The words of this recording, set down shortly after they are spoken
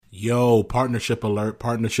Yo, partnership alert,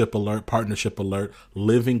 partnership alert, partnership alert.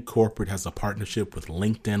 Living Corporate has a partnership with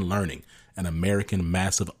LinkedIn Learning, an American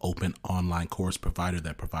massive open online course provider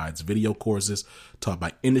that provides video courses taught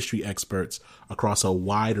by industry experts across a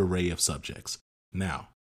wide array of subjects. Now,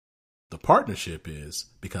 the partnership is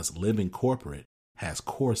because Living Corporate has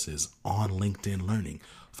courses on LinkedIn Learning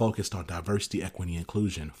focused on diversity, equity,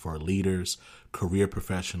 inclusion for leaders, career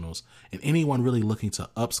professionals, and anyone really looking to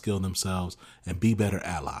upskill themselves and be better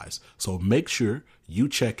allies. So make sure you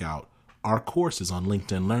check out our courses on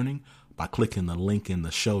LinkedIn Learning by clicking the link in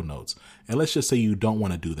the show notes. And let's just say you don't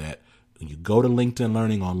want to do that. When you go to LinkedIn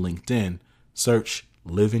Learning on LinkedIn, search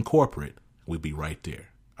Living Corporate. We'll be right there.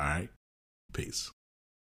 All right? Peace.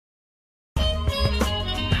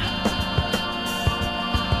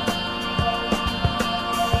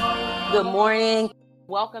 Good morning.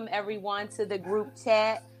 Welcome everyone to the group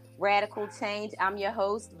chat, Radical Change. I'm your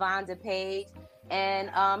host, Vonda Page, and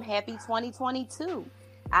happy 2022.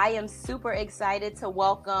 I am super excited to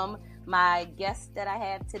welcome my guests that I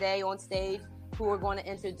have today on stage who are going to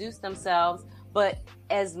introduce themselves. But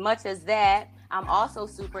as much as that, I'm also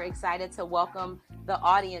super excited to welcome the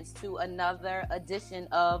audience to another edition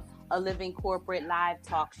of a Living Corporate live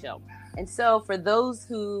talk show. And so for those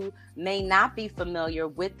who may not be familiar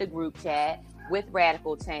with the group chat, with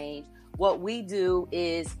Radical Change, what we do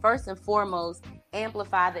is first and foremost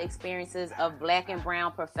amplify the experiences of Black and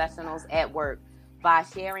Brown professionals at work by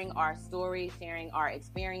sharing our stories, sharing our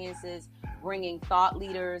experiences, bringing thought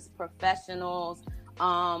leaders, professionals,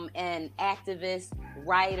 and activists,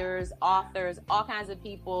 writers, authors, all kinds of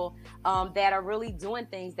people that are really doing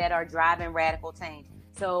things that are driving radical change.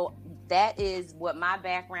 So that is what my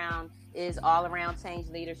background is, all around change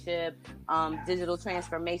leadership, digital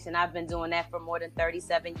transformation. I've been doing that for more than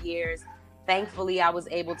 37 years. Thankfully, I was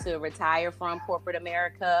able to retire from corporate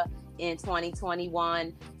America in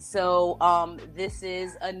 2021. So this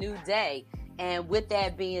is a new day. And with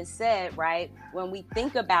that being said, right, when we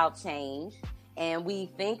think about change and we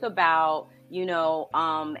think about,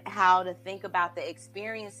 how to think about the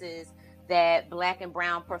experiences that Black and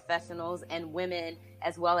Brown professionals and women,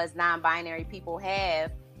 as well as non-binary people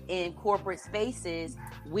have in corporate spaces,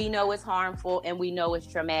 we know it's harmful and we know it's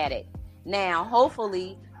traumatic. Now,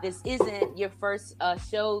 hopefully, this isn't your first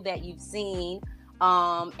show that you've seen,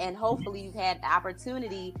 and hopefully you've had the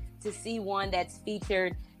opportunity to see one that's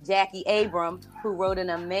featured Jackie Abram, who wrote an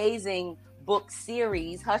amazing book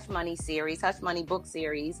series, Hush Money book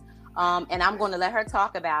series, and I'm going to let her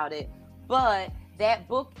talk about it. But that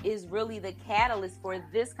book is really the catalyst for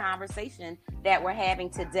this conversation that we're having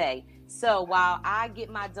today. So while I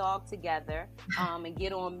get my dog together and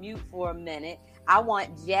get on mute for a minute, I want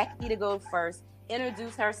Jackie to go first,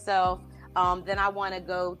 introduce herself. Then I want to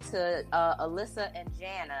go to Alyssa and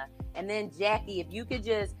Jana. And then Jackie, if you could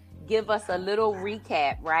just give us a little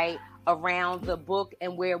recap, right, around the book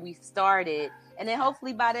and where we started. And then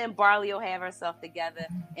hopefully by then, Barley will have herself together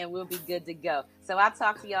and we'll be good to go. So I'll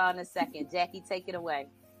talk to y'all in a second. Jackie, take it away.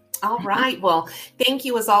 All right. Well, thank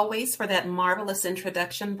you as always for that marvelous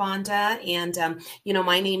introduction, Vonda. And,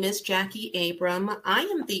 my name is Jackie Abram. I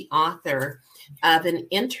am the author of an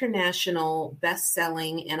international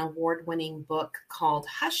best-selling and award-winning book called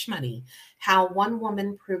Hush Money: How One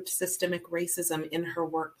Woman Proved Systemic Racism in Her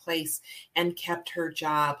Workplace and Kept Her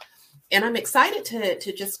Job. And I'm excited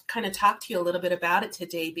to just kind of talk to you a little bit about it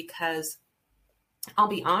today because I'll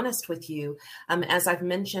be honest with you, as I've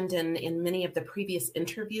mentioned in many of the previous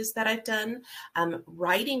interviews that I've done,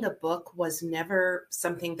 writing a book was never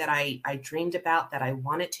something that I dreamed about, that I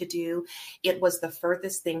wanted to do. It was the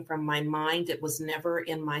furthest thing from my mind. It was never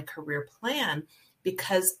in my career plan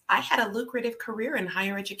because I had a lucrative career in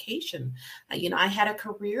higher education. I had a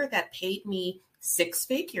career that paid me six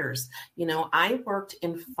figures. I worked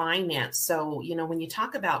in finance. So, when you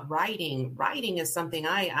talk about writing is something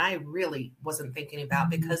I really wasn't thinking about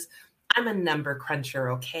because I'm a number cruncher.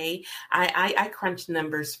 Okay. I crunch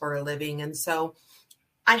numbers for a living. And so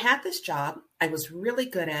I had this job. I was really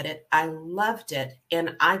good at it. I loved it.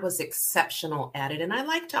 And I was exceptional at it. And I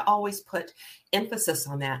like to always put emphasis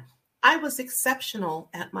on that. I was exceptional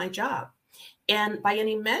at my job. And by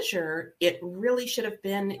any measure, it really should have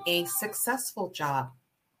been a successful job,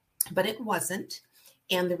 but it wasn't.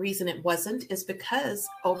 And the reason it wasn't is because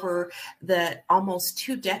over the almost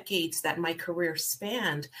 2 decades that my career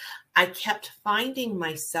spanned, I kept finding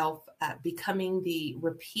myself becoming the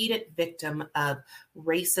repeated victim of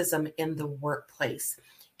racism in the workplace.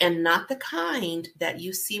 And not the kind that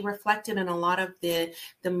you see reflected in a lot of the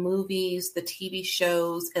movies, the TV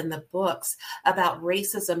shows, and the books about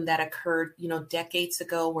racism that occurred, decades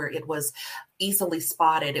ago, where it was easily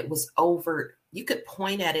spotted, it was overt, you could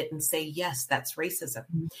point at it and say, yes, that's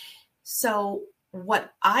racism. So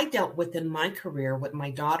what I dealt with in my career, what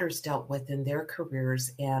my daughters dealt with in their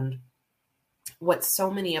careers, and what so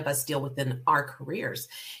many of us deal with in our careers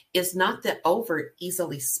is not the overt,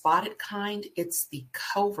 easily spotted kind. It's the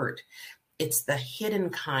covert. It's the hidden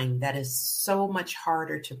kind that is so much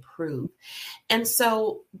harder to prove. And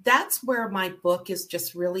so that's where my book has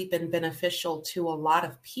just really been beneficial to a lot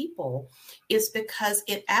of people, is because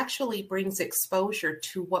it actually brings exposure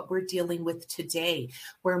to what we're dealing with today,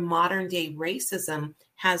 where modern day racism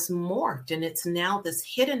has morphed, and it's now this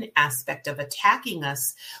hidden aspect of attacking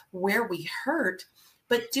us where we hurt,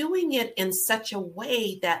 but doing it in such a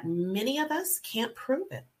way that many of us can't prove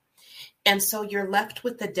it. And so you're left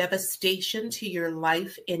with the devastation to your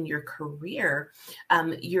life and your career.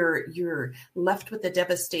 You're left with the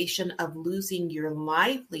devastation of losing your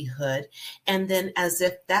livelihood. And then, as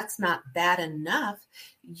if that's not bad enough,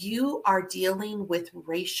 you are dealing with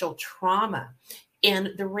racial trauma.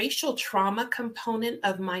 And the racial trauma component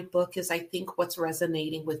of my book is, I think, what's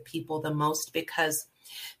resonating with people the most, because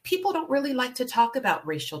people don't really like to talk about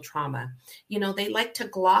racial trauma. You know, they like to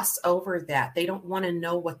gloss over that. They don't want to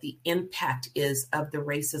know what the impact is of the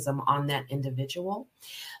racism on that individual.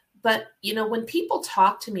 But, you know, when people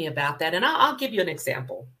talk to me about that, and I'll give you an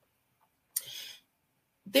example.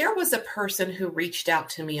 There was a person who reached out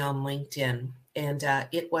to me on LinkedIn, and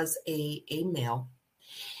it was a male.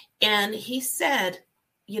 And he said,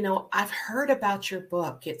 you know, I've heard about your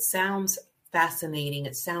book. It sounds fascinating.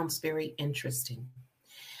 It sounds very interesting.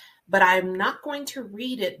 But I'm not going to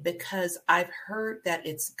read it because I've heard that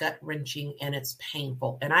it's gut-wrenching and it's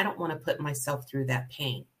painful, and I don't want to put myself through that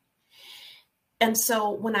pain. And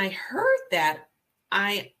so when I heard that,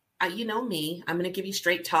 I you know me, I'm going to give you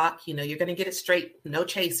straight talk. You know, you're going to get it straight, no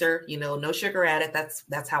chaser, you know, no sugar at it.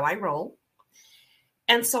 That's how I roll.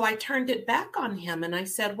 And so I turned it back on him and I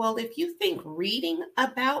said, well, if you think reading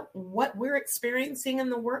about what we're experiencing in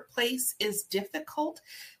the workplace is difficult,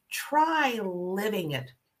 try living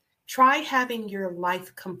it. Try having your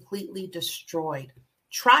life completely destroyed.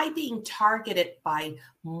 Try being targeted by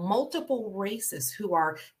multiple races who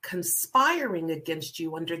are conspiring against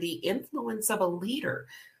you under the influence of a leader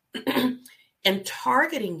and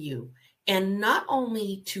targeting you. And not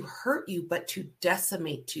only to hurt you, but to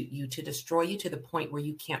decimate you, to destroy you to the point where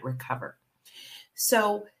you can't recover.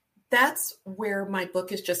 So that's where my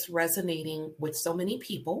book is just resonating with so many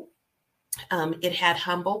people. It had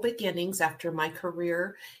humble beginnings after my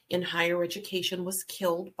career in higher education was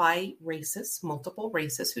killed by racists, multiple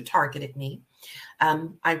racists who targeted me.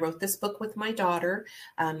 I wrote this book with my daughter.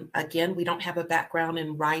 Again, we don't have a background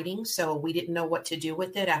in writing, so we didn't know what to do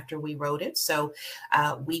with it after we wrote it. So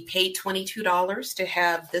we paid $22 to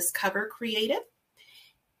have this cover created.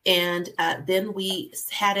 And then we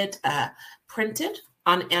had it printed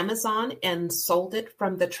on Amazon and sold it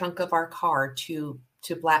from the trunk of our car to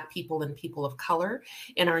Black people and people of color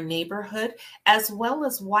in our neighborhood, as well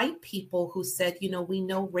as white people who said, you know, we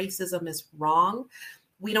know racism is wrong.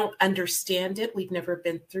 We don't understand it. We've never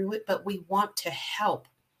been through it, but we want to help.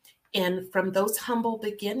 And from those humble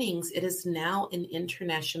beginnings, it is now an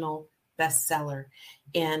international bestseller.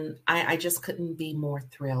 And I just couldn't be more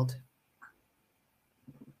thrilled.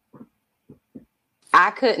 I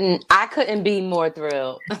couldn't be more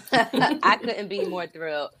thrilled. I couldn't be more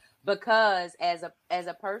thrilled. Because as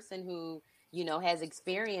a person who, you know, has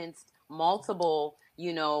experienced multiple,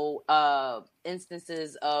 you know,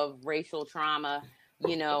 instances of racial trauma,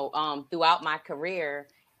 you know, throughout my career,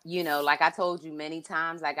 you know, like I told you many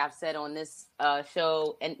times, like I've said on this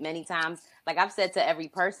show, and many times, like I've said to every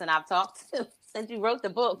person I've talked to since you wrote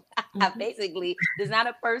the book, I basically, there's not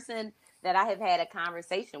a person that I have had a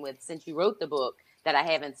conversation with since you wrote the book that I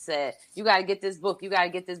haven't said, you got to get this book. You got to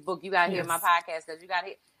get this book. You got to hear my podcast. Because you got to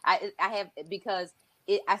hear. I have, because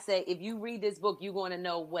I say, if you read this book, you're going to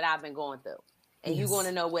know what I've been going through. And you're going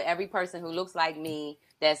to know what every person who looks like me,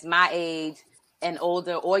 that's my age and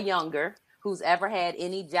older or younger, who's ever had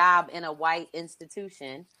any job in a white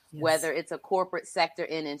institution, whether it's a corporate sector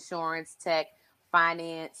in insurance, tech,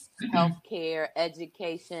 finance, healthcare,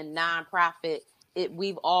 education, nonprofit,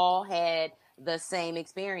 we've all had the same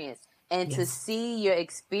experience. And to see your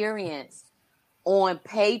experience on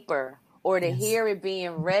paper, or to hear it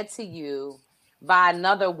being read to you by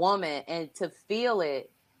another woman and to feel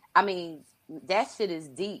it, I mean, that shit is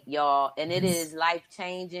deep, y'all. And it is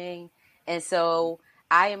life-changing. And so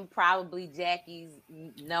I am probably Jackie's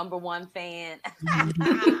number one fan. And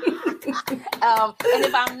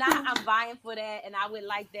if I'm not, I'm vying for that. And I would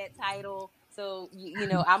like that title. So, you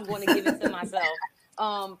know, I'm going to give it to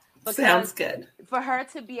myself. Sounds good. For her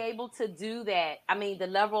to be able to do that, I mean, the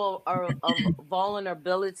level of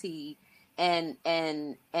vulnerability and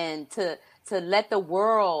to let the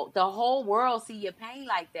whole world see your pain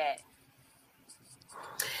like that.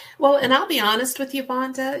 Well, and I'll be honest with you,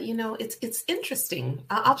 Vonda, it's interesting.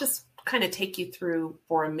 I'll just kind of take you through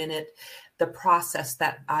for a minute the process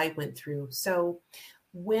that I went through. So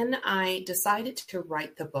when I decided to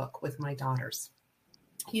write the book with my daughters,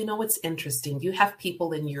 it's interesting. You have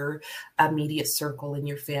people in your immediate circle, in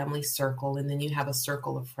your family circle, and then you have a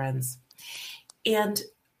circle of friends. And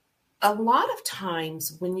a lot of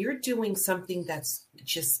times when you're doing something that's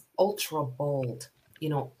just ultra bold,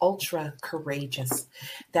 ultra courageous,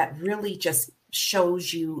 that really just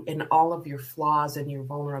shows you in all of your flaws and your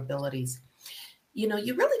vulnerabilities, you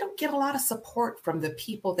really don't get a lot of support from the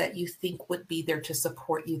people that you think would be there to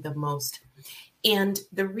support you the most. And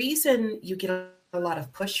the reason you get a lot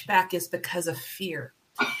of pushback is because of fear.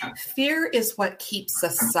 Fear is what keeps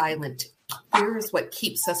us silent. Fear is what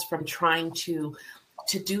keeps us from trying to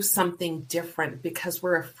do something different, because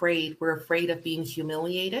we're afraid. We're afraid of being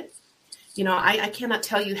humiliated. I cannot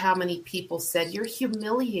tell you how many people said, "You're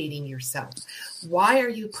humiliating yourself. Why are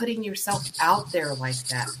you putting yourself out there like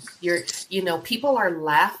that? People are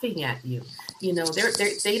laughing at you.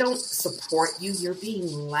 They don't support you. You're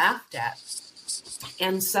being laughed at."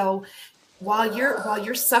 And so while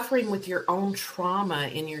you're suffering with your own trauma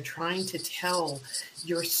and you're trying to tell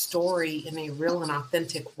your story in a real and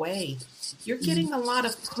authentic way, you're getting a lot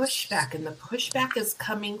of pushback, and the pushback is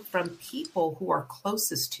coming from people who are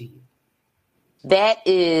closest to you. That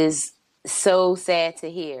is so sad to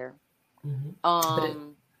hear.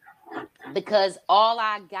 Because all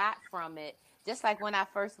I got from it, just like when I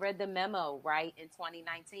first read the memo, right, in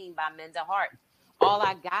 2019 by Minda Hart, all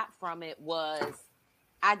I got from it was,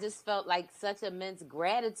 I just felt like such immense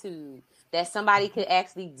gratitude that somebody could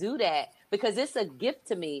actually do that, because it's a gift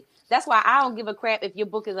to me. That's why I don't give a crap if your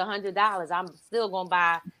book is $100. I'm still going to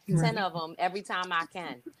buy 10 of them every time I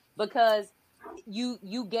can, because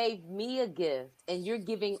you gave me a gift, and you're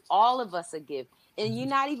giving all of us a gift. And you're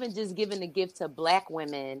not even just giving a gift to Black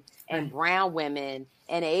women and brown women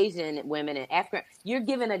and Asian women and African. You're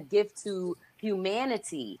giving a gift to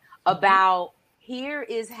humanity about, here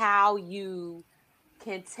is how you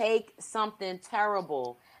can take something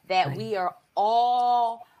terrible that we are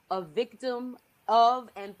all a victim of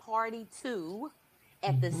and party to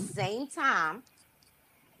at the same time,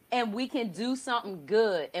 and we can do something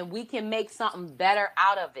good, and we can make something better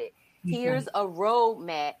out of it. Here's a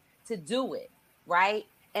roadmap to do it, right?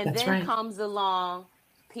 And That's then right. comes along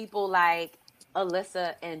people like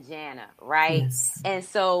Alyssa and Jana, right? Yes. And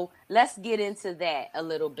so let's get into that a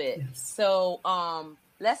little bit. Yes. So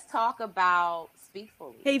let's talk about Speak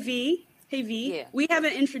Fully. Hey V. Yeah. We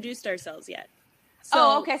haven't introduced ourselves yet.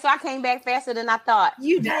 So, okay, so I came back faster than I thought.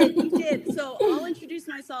 You did. So I'll introduce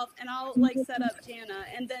myself, and I'll set up Jana,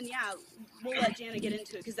 and then we'll let Jana get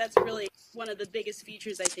into it, because that's really one of the biggest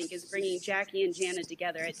features, I think, is bringing Jackie and Jana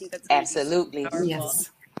together. I think that's absolutely powerful.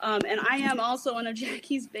 Yes. And I am also one of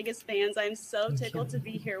Jackie's biggest fans. I'm so tickled to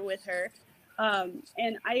be here with her.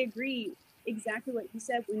 And I agree exactly what you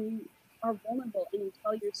said. When you are vulnerable and you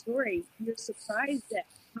tell your story, you're surprised at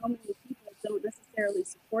how many people don't necessarily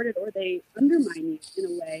support it, or they undermine you in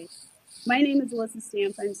a way. My name is Alyssa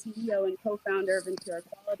Stamps. I'm CEO and co-founder of Impure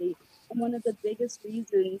Quality. And one of the biggest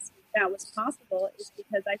reasons that was possible is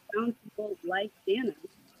because I found people like Jana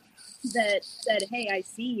that said, "Hey, I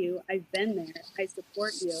see you. I've been there. I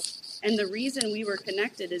support you." And the reason we were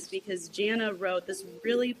connected is because Jana wrote this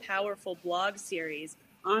really powerful blog series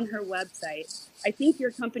on her website. I think your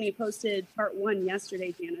company posted part 1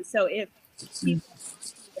 yesterday, Jana. So if people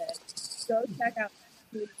go check out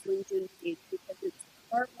that LinkedIn page, because it's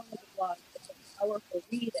part 1 of the blog. It's a powerful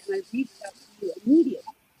read, and I reached out to you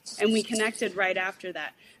immediately, and we connected right after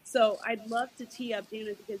that. So I'd love to tee up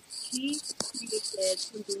Jana, because she created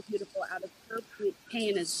something beautiful out of her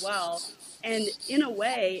pain as well. And in a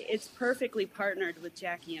way, it's perfectly partnered with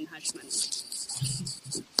Jackie and Hush Money.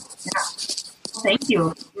 Yeah. Thank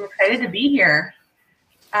you. We're excited to be here.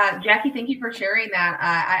 Jackie, thank you for sharing that.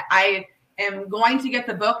 I am going to get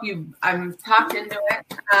the book. I'm talked into it.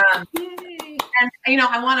 And,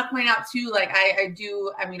 I want to point out too, I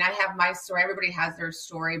have my story. Everybody has their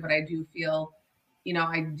story, but I do feel,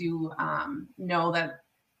 I do know that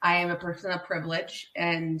I am a person of privilege,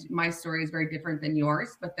 and my story is very different than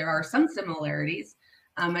yours, but there are some similarities.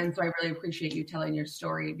 And so I really appreciate you telling your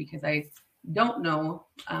story, because I don't know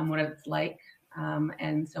what it's like.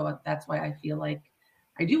 And so that's why I feel like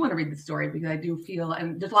I do want to read the story, because I do feel,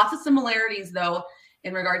 and there's lots of similarities though,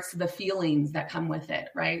 in regards to the feelings that come with it.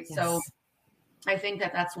 Right. Yes. So I think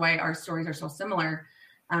that that's why our stories are so similar.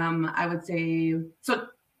 I would say, so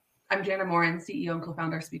I'm Jana Morin, CEO and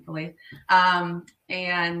co-founder of Speakfully.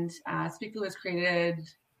 And Speakfully was created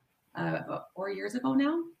about 4 years ago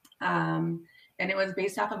now. And it was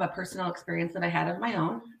based off of a personal experience that I had of my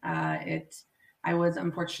own. I was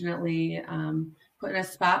unfortunately put in a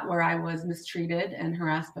spot where I was mistreated and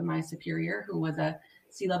harassed by my superior, who was a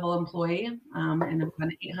C-level employee and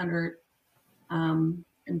an 800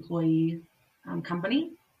 employee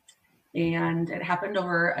company. And it happened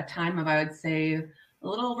over a time of, I would say, a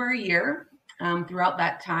little over a year. Throughout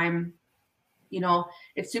that time,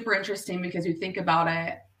 it's super interesting because you think about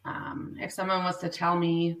it. If someone was to tell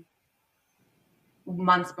me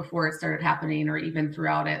months before it started happening, or even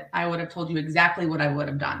throughout it, I would have told you exactly what I would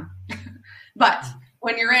have done. But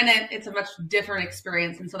when you're in it, it's a much different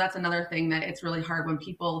experience. And so that's another thing that it's really hard when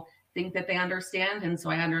people think that they understand. And so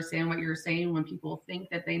I understand what you're saying when people think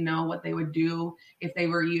that they know what they would do if they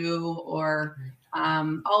were you, or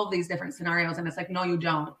all of these different scenarios. And it's like, no, you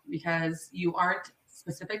don't, because you aren't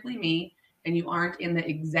specifically me, and you aren't in the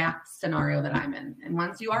exact scenario that I'm in. And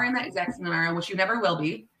once you are in that exact scenario, which you never will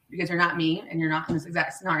be, because you're not me and you're not in this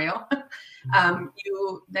exact scenario,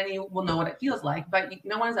 you will know what it feels like. But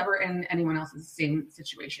no one's ever in anyone else's same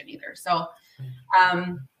situation either. So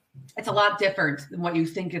it's a lot different than what you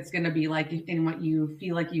think it's going to be like and what you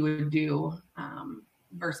feel like you would do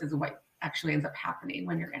versus what actually ends up happening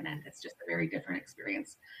when you're in it. It's just a very different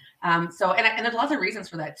experience. And there's lots of reasons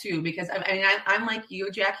for that too, because I'm like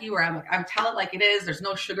you, Jackie, where I'm tell it like it is. There's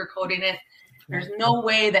no sugarcoating it. There's no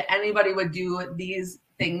way that anybody would do these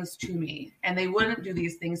things to me. And they wouldn't do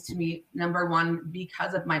these things to me, number one,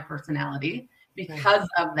 because of my personality. Because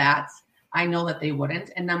of that, I know that they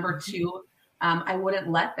wouldn't. And number two, I wouldn't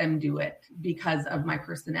let them do it because of my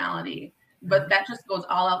personality. But that just goes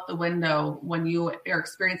all out the window when you are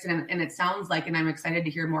experiencing it. And it sounds like, and I'm excited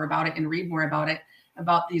to hear more about it and read more about it,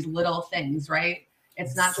 about these little things, right?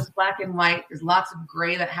 It's not just black and white. There's lots of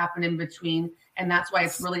gray that happen in between. And that's why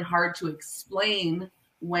it's really hard to explain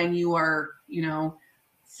when you are,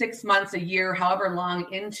 6 months, a year, however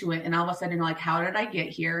long into it. And all of a sudden you're like, how did I get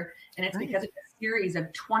here? And it's because it's a series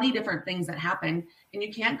of 20 different things that happen. And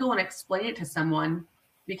you can't go and explain it to someone,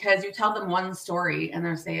 because you tell them one story and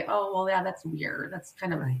they'll say, oh, well, yeah, that's weird. That's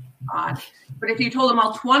kind of odd. But if you told them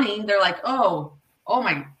all 20, they're like, oh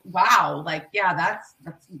my, wow. Like, yeah, that's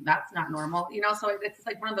not normal. So it's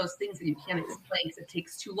like one of those things that you can't explain because it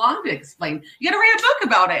takes too long to explain. You got to write a book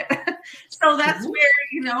about it. So that's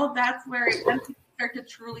where it start to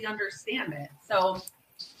truly understand it. So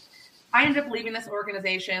I ended up leaving this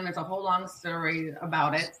organization. There's a whole long story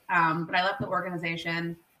about it. But I left the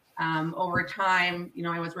organization. Over time,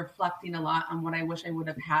 I was reflecting a lot on what I wish I would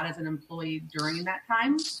have had as an employee during that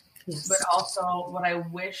time, but also what I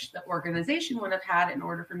wish the organization would have had in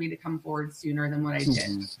order for me to come forward sooner than what I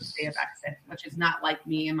did with Day of Exit, which is not like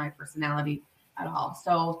me and my personality at all.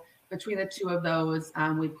 So between the two of those,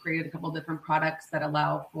 we've created a couple different products that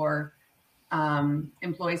allow for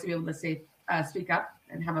employees to be able to speak up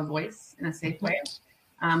and have a voice in a safe way,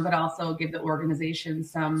 but also give the organization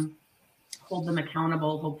hold them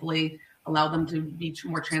accountable, hopefully allow them to be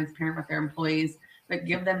more transparent with their employees, but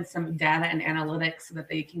give them some data and analytics so that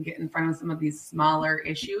they can get in front of some of these smaller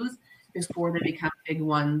issues before they become big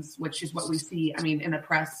ones, which is what we see, in the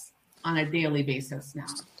press on a daily basis now.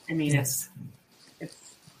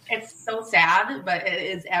 It's so sad, but it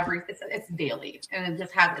is it's daily. And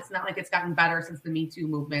it's not like it's gotten better since the Me Too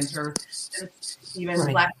movement or since even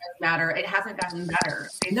Black Lives Matter. It hasn't gotten better.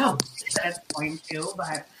 No. It's going to,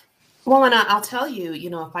 but... Well, and I'll tell you,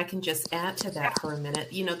 if I can just add to that for a minute,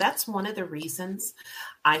 that's one of the reasons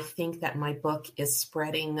I think that my book is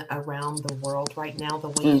spreading around the world right now the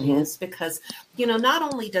way it is, because, not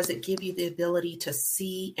only does it give you the ability to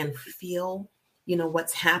see and feel,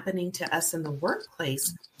 what's happening to us in the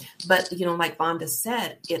workplace, but, like Vonda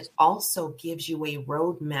said, it also gives you a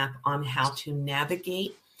roadmap on how to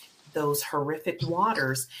navigate those horrific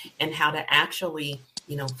waters and how to actually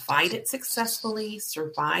fight it successfully,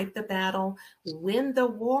 survive the battle, win the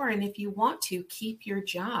war, and if you want to, keep your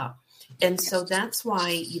job. And so that's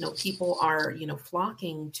why, people are,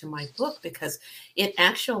 flocking to my book, because it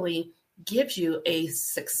actually gives you a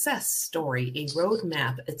success story, a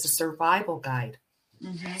roadmap. It's a survival guide.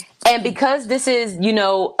 Mm-hmm. And because this is,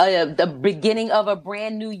 the beginning of a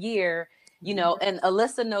brand new year, and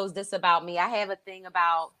Alyssa knows this about me. I have a thing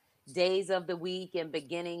about days of the week and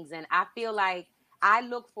beginnings. And I feel like I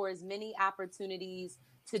look for as many opportunities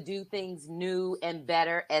to do things new and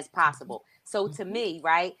better as possible. So to me,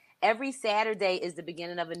 right, every Saturday is the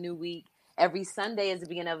beginning of a new week. Every Sunday is the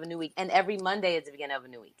beginning of a new week. And every Monday is the beginning of a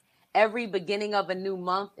new week. every beginning of a new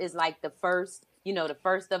month is like the first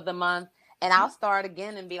of the month. And I'll start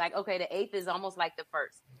again and be like, okay, the 8th is almost like the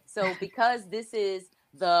 1st. So because this is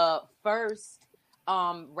the first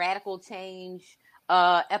radical change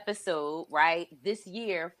episode, right, this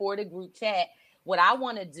year for the group chat, what I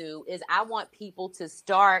want to do is I want people to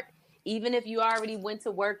start, even if you already went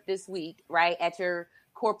to work this week, right, at your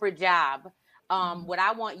corporate job. What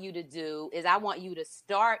I want you to do is I want you to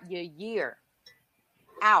start your year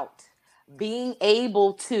out being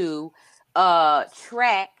able to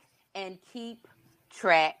track and keep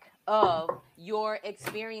track of your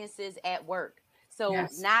experiences at work. So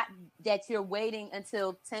not that you're waiting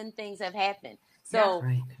until 10 things have happened. So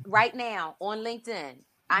right now on LinkedIn,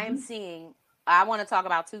 I want to talk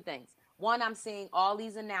about 2 things. One, I'm seeing all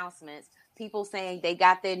these announcements, people saying they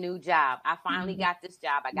got their new job. I finally got this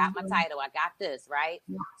job. I got my title. I got this, right?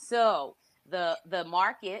 So the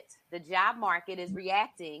job market is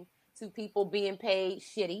reacting to people being paid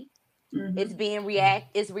shitty.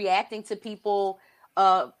 It's reacting to people,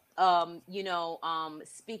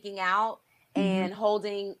 speaking out and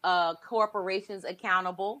holding corporations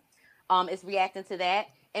accountable. It's reacting to that,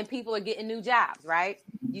 and people are getting new jobs, right?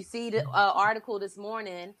 You see the article this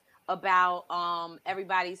morning about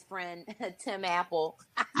everybody's friend Tim Apple,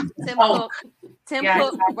 Tim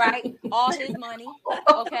Cook, right? All his money,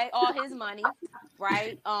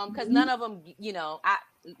 right? Because none of them,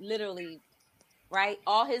 right?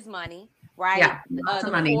 All his money, right? Yeah,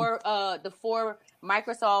 the four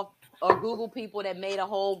Microsoft or Google people that made a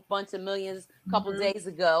whole bunch of millions a couple days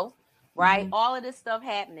ago, right? All of this stuff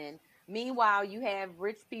happening. Meanwhile, you have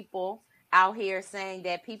rich people out here saying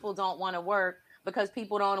that people don't want to work because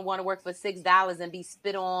people don't want to work for $6 and be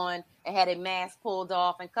spit on and had a mask pulled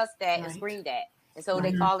off and cussed at and screamed at. And so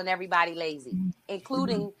they're calling everybody lazy,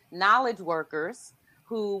 including knowledge workers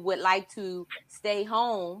who would like to stay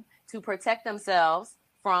home to protect themselves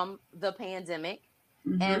from the pandemic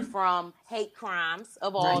and from hate crimes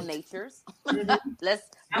of all natures. Let's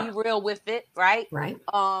be real with it, right? Right.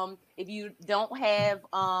 If you don't have,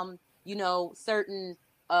 certain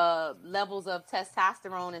levels of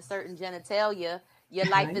testosterone and certain genitalia, your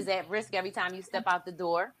life is at risk every time you step out the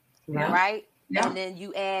door, right? Yeah. And then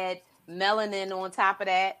you add melanin on top of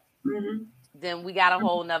that, then we got a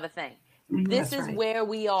whole nother thing. This is where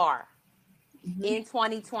we are in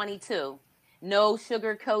 2022. No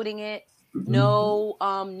sugarcoating it. No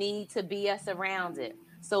need to BS around it.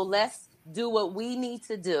 So let's do what we need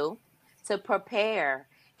to do to prepare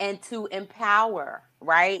and to empower,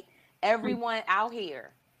 right? Everyone out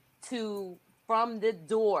here from the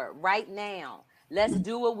door right now. Let's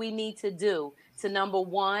do what we need to do to, number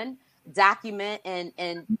one, document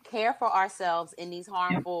and care for ourselves in these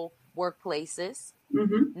harmful workplaces.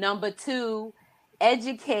 Number two,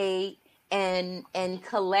 educate and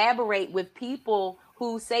collaborate with people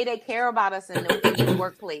who say they care about us in the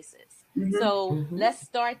workplaces. So let's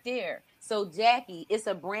start there. So Jackie, it's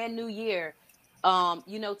a brand new year.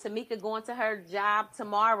 Tamika going to her job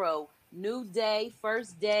tomorrow. New day,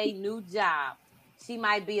 first day, new job. She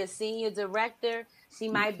might be a senior director. She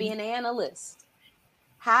might be an analyst.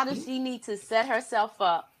 How does she need to set herself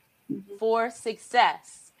up for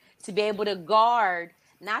success to be able to guard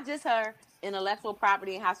not just her intellectual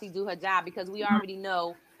property and how she do her job? Because we already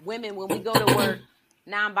know women, when we go to work,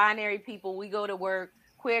 non-binary people, we go to work,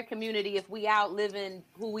 queer community, if we out living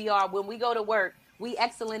who we are, when we go to work, we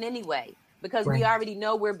excellent anyway. Because we already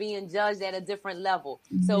know we're being judged at a different level.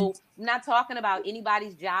 So I'm not talking about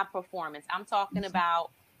anybody's job performance. I'm talking about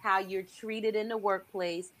how you're treated in the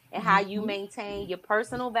workplace and how you maintain your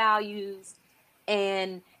personal values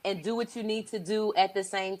and do what you need to do at the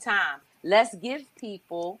same time. Let's give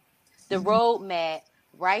people the roadmap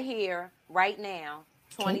right here, right now,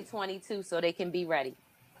 2022, so they can be ready.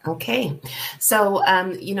 Okay. So,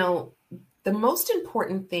 the most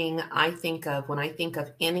important thing I think of when I think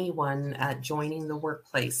of anyone joining the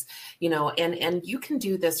workplace, and you can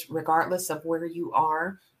do this regardless of where you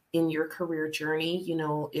are in your career journey.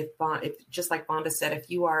 If just like Vonda said, if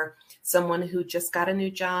you are someone who just got a new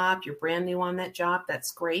job, you're brand new on that job,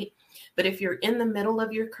 that's great. But if you're in the middle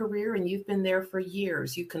of your career and you've been there for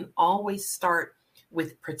years, you can always start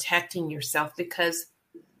with protecting yourself, because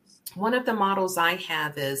one of the models I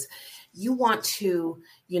have is you want to,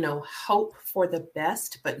 hope for the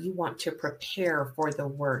best, but you want to prepare for the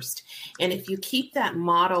worst. And if you keep that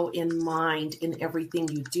motto in mind in everything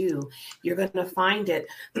you do, you're going to find it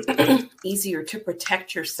easier to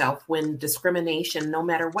protect yourself when discrimination, no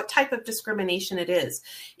matter what type of discrimination it is,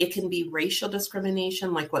 it can be racial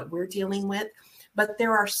discrimination like what we're dealing with. But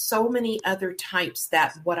there are so many other types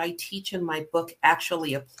that what I teach in my book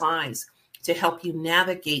actually applies to help you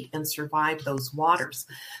navigate and survive those waters.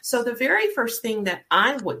 So the very first thing that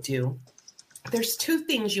I would do, there's two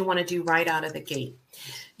things you want to do right out of the gate.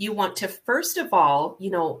 You want to, first of all,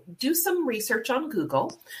 do some research on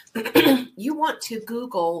Google. You want to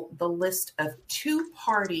Google the list of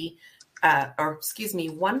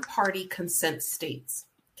one-party consent states.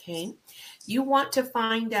 Okay. You want to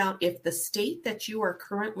find out if the state that you are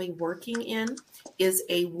currently working in is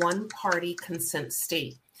a one-party consent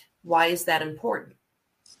state. Why is that important?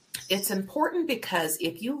 It's important because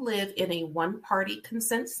if you live in a one-party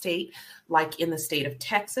consent state, like in the state of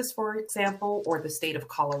Texas, for example, or the state of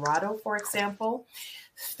Colorado, for example,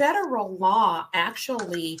 federal law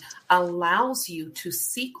actually allows you to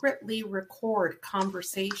secretly record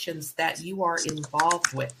conversations that you are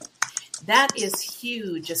involved with. That is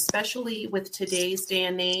huge, especially with today's day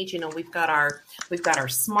and age. We've got our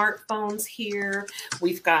smartphones here.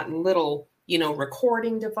 We've got little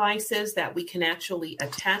recording devices that we can actually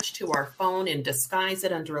attach to our phone and disguise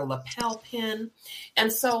it under a lapel pin.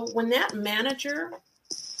 And so when that manager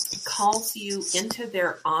calls you into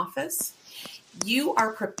their office, you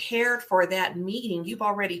are prepared for that meeting. You've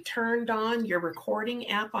already turned on your recording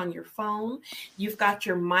app on your phone. You've got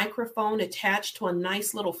your microphone attached to a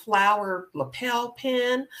nice little flower lapel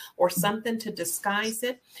pin or something to disguise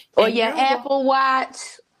it. Or your Apple Watch.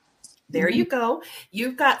 There you go.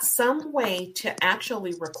 You've got some way to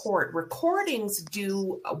actually record. Recordings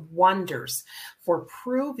do wonders for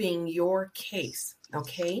proving your case.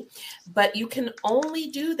 Okay. But you can only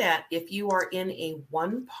do that if you are in a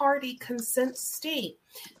one-party consent state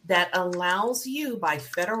that allows you by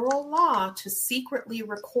federal law to secretly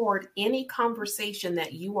record any conversation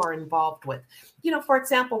that you are involved with. For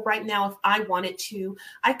example, right now, if I wanted to,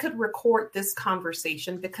 I could record this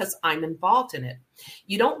conversation because I'm involved in it.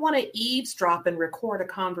 You don't want to eavesdrop and record a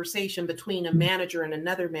conversation between a manager and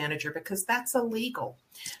another manager because that's illegal.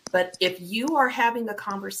 But if you are having a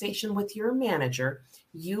conversation with your manager,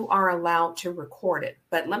 you are allowed to record it.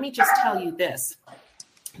 But let me just tell you this.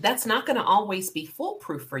 That's not going to always be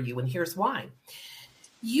foolproof for you. And here's why.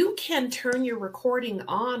 You can turn your recording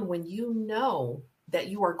on when you know that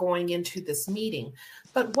you are going into this meeting.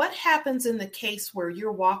 But what happens in the case where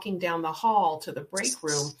you're walking down the hall to the break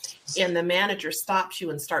room and the manager stops you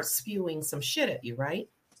and starts spewing some shit at you, right?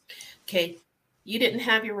 Okay. You didn't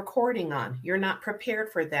have your recording on. You're not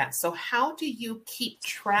prepared for that. So how do you keep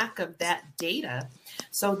track of that data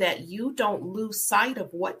so that you don't lose sight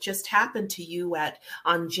of what just happened to you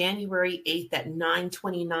on January 8th at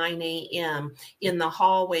 9:29 a.m. in the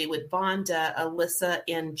hallway with Vonda, Alyssa,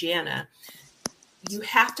 and Jana? You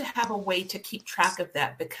have to have a way to keep track of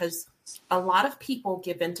that because a lot of people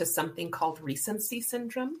give into something called recency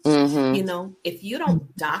syndrome. Mm-hmm. If you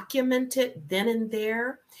don't document it then and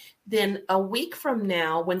there, then a week from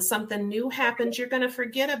now, when something new happens, you're going to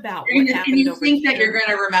forget about what happened. And you think that you're going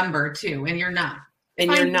to remember too, and you're not.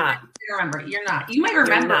 And you're not. Remember, you're not. You might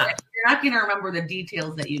remember it. You're not going to remember the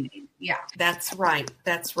details that you need. Yeah. That's right.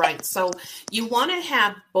 That's right. So you want to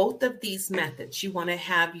have both of these methods. You want to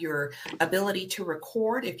have your ability to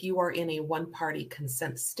record if you are in a one-party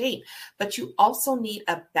consent state, but you also need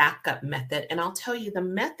a backup method. And I'll tell you, the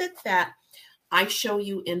method that I show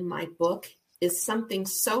you in my book is something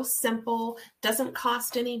so simple, doesn't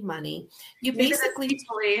cost any money. You basically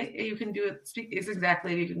Speakfully, you can do it. It's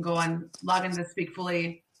exactly. You can go on, log into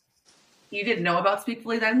Speakfully. You didn't know about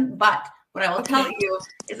Speakfully then, but what I will tell you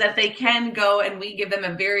is that they can go, and we give them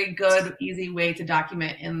a very good, easy way to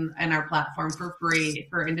document in our platform for free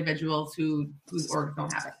for individuals whose orgs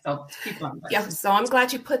don't have it. So keep going. Yeah. So I'm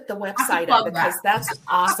glad you put the website up because that's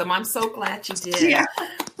awesome. I'm so glad you did. Yeah.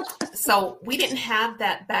 So we didn't have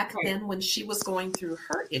that back then when she was going through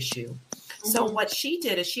her issue. So what she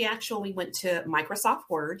did is she actually went to Microsoft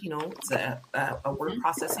Word, it's a word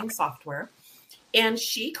processing software, and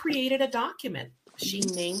she created a document. She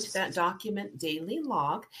named that document Daily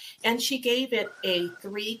Log, and she gave it a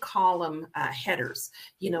 3-column headers,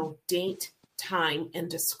 date, time, and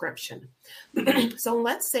description. So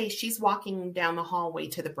let's say she's walking down the hallway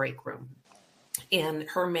to the break room, and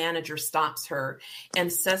her manager stops her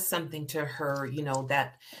and says something to her,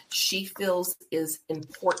 that she feels is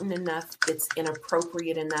important enough, it's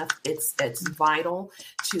inappropriate enough, it's vital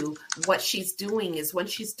to what she's doing is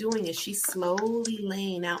she's slowly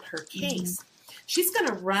laying out her case. Mm-hmm. She's going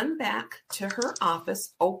to run back to her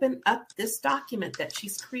office, open up this document that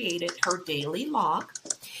she's created, her daily log,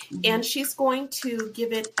 and she's going to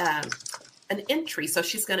give it an entry. So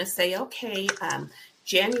she's going to say, okay,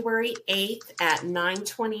 January 8th at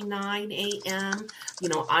 9:29 a.m.,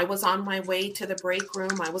 I was on my way to the break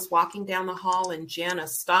room. I was walking down the hall and Jana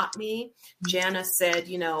stopped me. Jana said,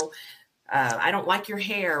 I don't like your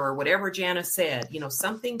hair, or whatever Jana said,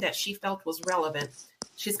 something that she felt was relevant.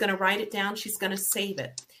 She's going to write it down. She's going to save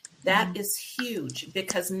it. That is huge,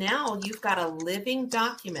 because now you've got a living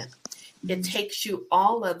document. It takes you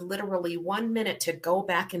all of literally 1 minute to go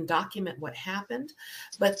back and document what happened.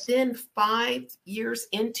 But then 5 years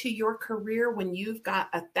into your career, when you've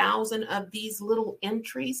got 1,000 of these little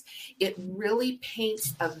entries, it really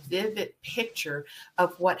paints a vivid picture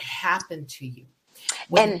of what happened to you.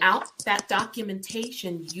 Without that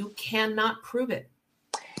documentation, you cannot prove it.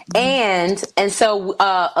 And so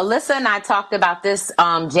Alyssa and I talked about this,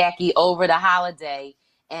 Jackie, over the holiday.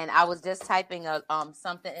 And I was just typing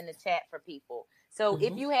something in the chat for people. So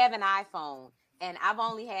if you have an iPhone, and I've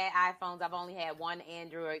only had iPhones, I've only had one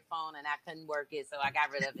Android phone, and I couldn't work it, so I got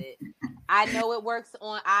rid of it. I know it works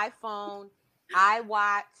on iPhone,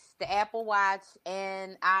 iWatch, the Apple Watch,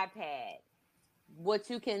 and iPad. What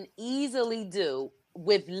you can easily do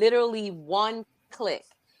with literally one click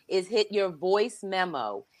is hit your voice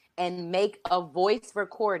memo and make a voice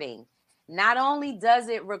recording. Not only does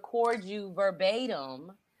it record you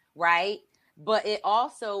verbatim, right, but it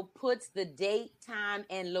also puts the date, time,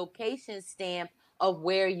 and location stamp of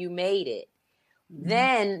where you made it.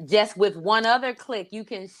 Then just with one other click, you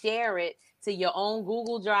can share it to your own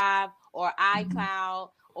Google Drive or iCloud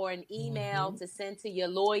or an email to send to your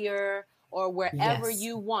lawyer or wherever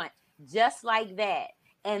you want, just like that.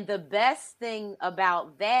 And the best thing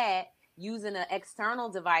about that, using an external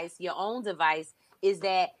device, your own device, is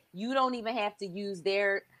that you don't even have to use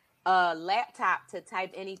their laptop to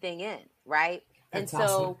type anything in, right? That's and so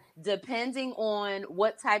awesome. Depending on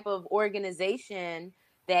what type of organization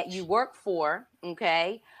that you work for,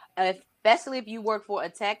 okay, especially if you work for a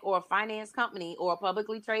tech or a finance company or a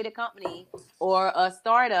publicly traded company or a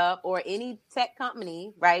startup or any tech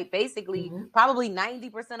company, right? Basically, probably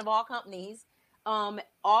 90% of all companies,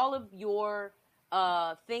 all of your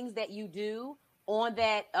things that you do on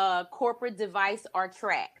that corporate device are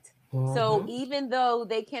tracked. So even though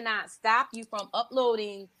they cannot stop you from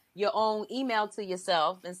uploading your own email to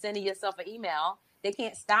yourself and sending yourself an email, they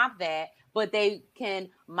can't stop that, but they can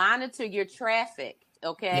monitor your traffic.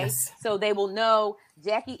 Okay. Yes. So they will know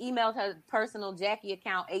Jackie emailed her personal Jackie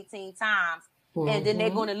account 18 times, and then they're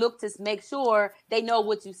going to look to make sure they know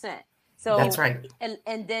what you sent. So that's right.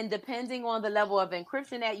 And then depending on the level of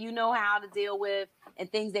encryption that you know how to deal with and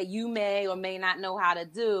things that you may or may not know how to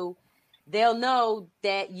do, they'll know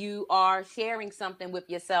that you are sharing something with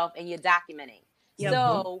yourself and you're documenting. Yep.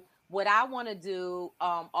 So what I want to do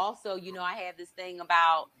also, I have this thing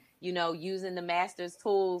about, using the master's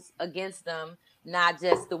tools against them, not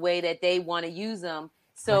just the way that they want to use them.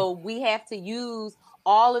 So we have to use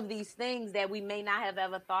all of these things that we may not have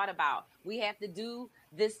ever thought about. We have to do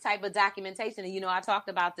this type of documentation. And, I talked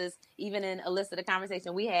about this even in Alyssa, the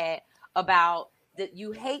conversation we had about that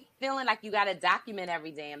you hate feeling like you got to document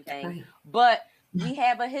every damn thing. But we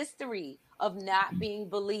have a history of not being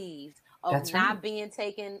believed, of not being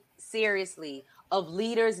taken seriously, of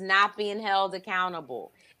leaders not being held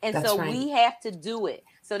accountable. And so we have to do it.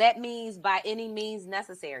 So that means by any means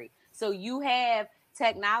necessary. So you have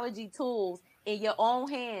technology tools in your own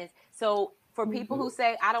hands. So for people who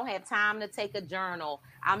say, I don't have time to take a journal,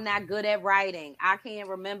 I'm not good at writing, I can't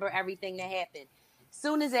remember everything that happened.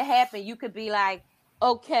 Soon as it happened, you could be like,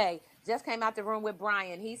 okay, just came out the room with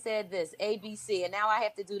Brian. He said this, ABC, and now I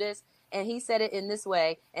have to do this. And he said it in this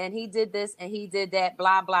way, and he did this, and he did that,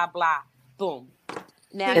 blah, blah, blah. Boom.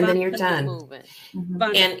 Now, and then you're done.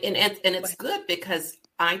 And it's good because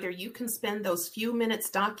either you can spend those few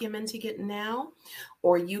minutes documenting it now,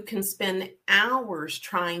 or you can spend hours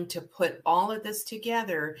trying to put all of this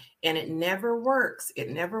together, and it never works. It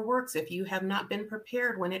never works if you have not been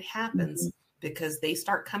prepared when it happens, because they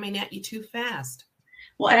start coming at you too fast.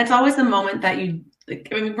 Well, and it's always the moment that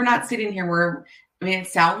we're not sitting here it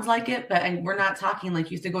sounds like it, but we're not talking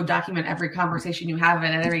like you used to go document every conversation you have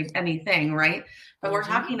and anything, right? But we're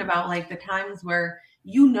talking about like the times where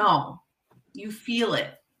you feel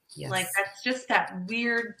it. Yes. Like that's just that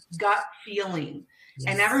weird gut feeling.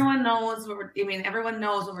 Yes. And everyone knows everyone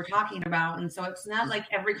knows what we're talking about. And so it's not like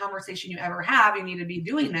every conversation you ever have, you need to be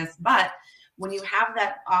doing this. But when you have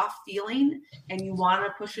that off feeling and you want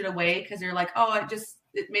to push it away because you're like, oh,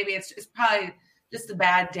 maybe it's probably just a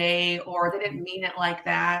bad day, or they didn't mean it like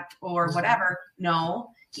that, or whatever. No,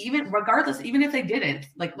 even if they didn't,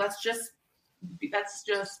 like, let's just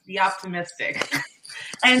be optimistic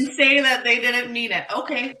and say that they didn't mean it.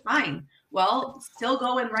 Okay, fine. Well, still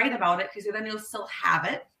go and write about it, because then you'll still have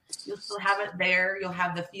it. You'll still have it there. You'll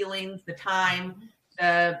have the feelings, the time,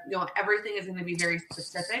 everything is going to be very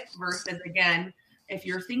specific versus, again, if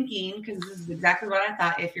you're thinking, because this is exactly what I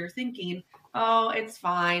thought, if you're thinking, oh, it's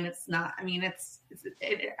fine, it's not, I mean,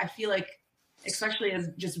 I feel like, especially as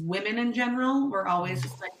just women in general, we're always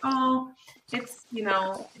just like, oh, it's,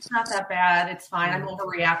 it's not that bad. It's fine. I'm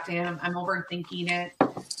overreacting. I'm overthinking it.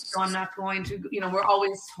 So I'm not going to, we're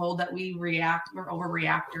always told that we're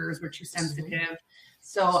overreactors. We're too sensitive.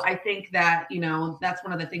 So I think that, that's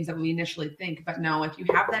one of the things that we initially think, but no, if you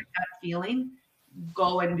have that gut feeling,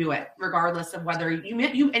 go and do it, regardless of whether and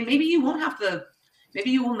maybe you won't have to,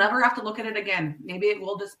 maybe you will never have to look at it again. Maybe it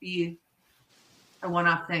will just be a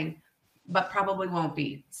one-off thing, but probably won't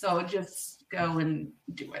be. So just go and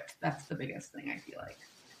do it. That's the biggest thing, I feel like.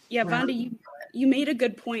 Yeah, Vonda, you made a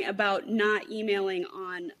good point about not emailing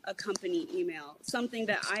on a company email. Something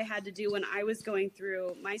that I had to do when I was going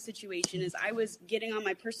through my situation is I was getting on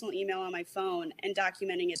my personal email on my phone and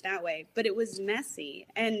documenting it that way, but it was messy.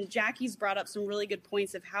 And Jackie's brought up some really good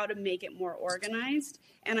points of how to make it more organized.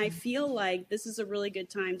 And I feel like this is a really good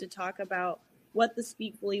time to talk about what the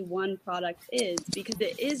Speakfully One product is, because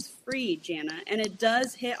it is free, Jana, and it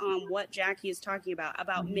does hit on what Jackie is talking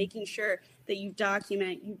about making sure that you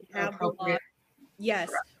document, you have the law. Yes.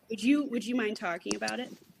 Correct. Would you mind talking about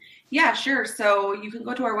it? Yeah, sure. So you can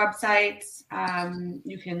go to our website.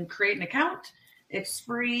 You can create an account. It's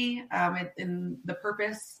free. And the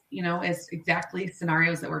purpose, is exactly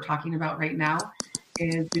scenarios that we're talking about right now,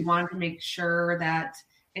 is we want to make sure that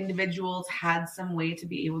individuals had some way to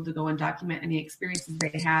be able to go and document any experiences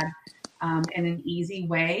they had in an easy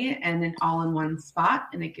way and then all in one spot.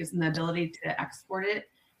 And it gives them the ability to export it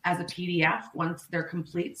as a PDF once they're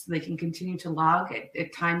complete, so they can continue to log it.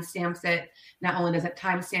 It timestamps it. Not only does it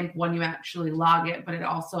timestamp when you actually log it, but it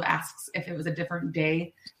also asks if it was a different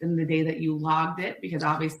day than the day that you logged it, because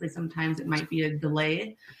obviously sometimes it might be a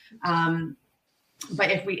delay. But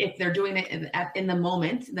if they're doing it in the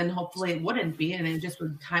moment, then hopefully it wouldn't be, and it just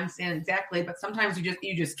would timestamp exactly. But sometimes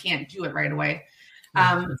you just can't do it right away.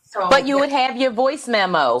 But you would have your voice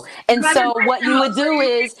memo, and so what you would do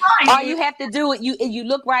is all you have to do it. You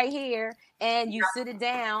look right here and you sit it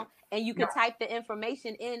down, and you can type the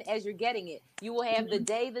information in as you're getting it. You will have the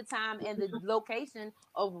day, the time, and the location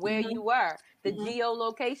of where you were, the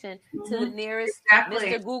geolocation to the nearest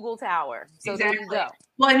Mr. Google Tower. So there you go.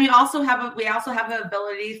 Well, and we also have the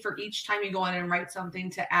ability for each time you go in and write something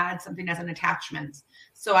to add something as an attachment.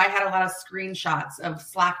 So I had a lot of screenshots of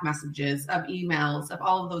Slack messages, of emails, of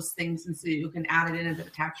all of those things, and so you can add it in as an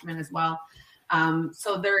attachment as well.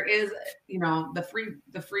 So there is,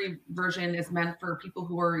 the free version is meant for people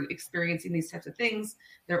who are experiencing these types of things.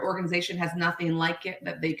 Their organization has nothing like it,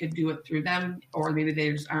 that they could do it through them, or maybe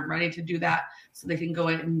they just aren't ready to do that. So they can go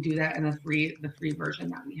in and do that in the free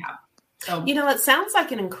version that we have. So, it sounds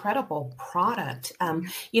like an incredible product.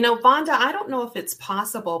 Vonda, I don't know if it's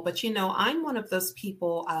possible, but, I'm one of those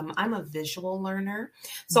people. I'm a visual learner.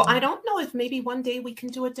 So I don't know if maybe one day we can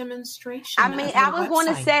do a demonstration. I was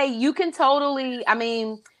going to say, you can totally,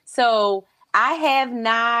 so I have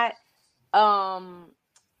not, I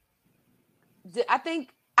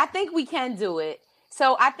think we can do it.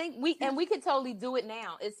 So I think we could totally do it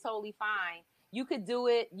now. It's totally fine. You could do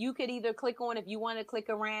it. You could either click on, if you want to click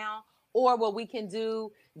around, or what we can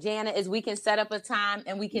do, Jana, is we can set up a time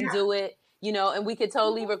and we can do it, and we could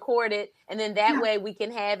totally record it. And then that way we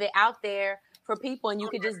can have it out there for people, and you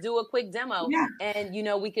could just do a quick demo. Yeah. And,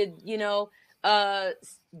 we could,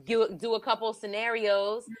 do a couple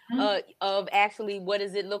scenarios of actually what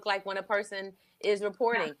does it look like when a person is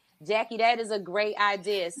reporting. Yeah. Jackie, that is a great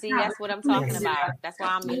idea. See, that's what I'm talking about. That's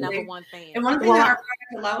why I'm your number one fan. And one thing that our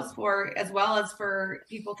product allows for, as well as for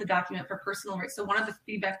people to document for personal rights. So some of the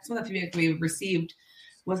feedback we received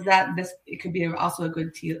was that it could be also a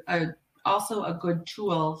good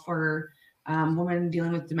tool for women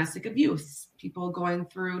dealing with domestic abuse, people going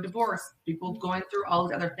through divorce, people going through all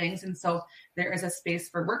these other things. And so there is a space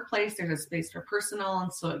for workplace, there's a space for personal,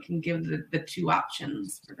 and so it can give the two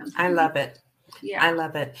options for them. I love it. Yeah, I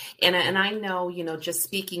love it. And I know, just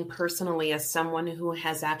speaking personally as someone who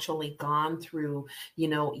has actually gone through,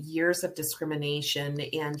 years of discrimination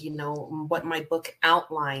and, what my book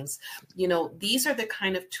outlines, these are the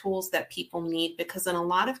kind of tools that people need, because in a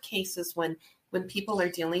lot of cases when people are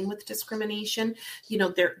dealing with discrimination,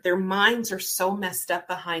 their minds are so messed up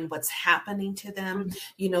behind what's happening to them.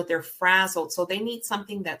 They're frazzled. So they need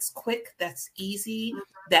something that's quick, that's easy,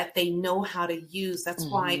 that they know how to use. That's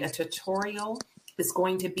why a tutorial is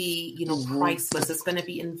going to be, priceless. It's going to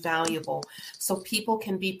be invaluable. So people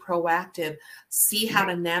can be proactive, see how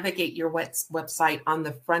to navigate your website on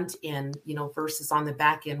the front end, versus on the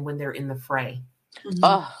back end when they're in the fray.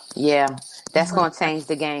 Oh, yeah. That's going to change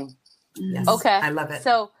the game. Yes, okay. I love it.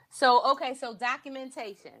 So So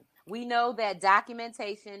documentation. We know that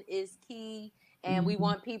documentation is key, and we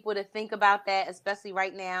want people to think about that, especially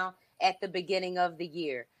right now at the beginning of the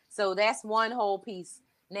year. So that's one whole piece.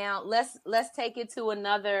 Now let's take it to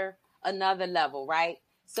another level, right?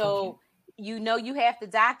 So you have to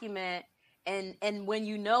document, and when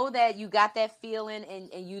you know that you got that feeling,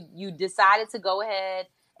 and you decided to go ahead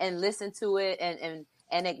and listen to it,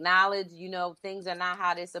 and acknowledge, things are not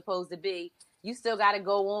how they're supposed to be. You still got to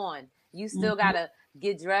go on. You still got to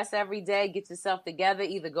get dressed every day, get yourself together,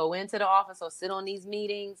 either go into the office or sit on these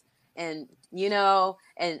meetings, and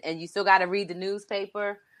and you still got to read the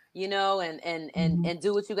newspaper, and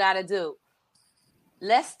do what you got to do.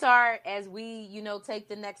 Let's start, as we, take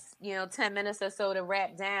the next, 10 minutes or so to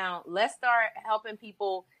wrap down. Let's start helping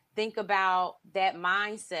people think about that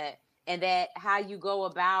mindset, and that how you go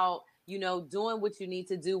about, doing what you need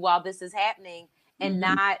to do while this is happening, and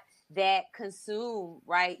not that consume,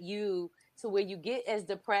 right, you to where you get as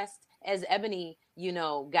depressed as Ebony,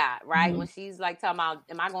 got, right? When she's like talking about,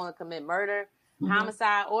 am I going to commit murder,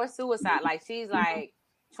 homicide, or suicide? Like, she's like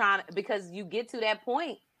trying to, because you get to that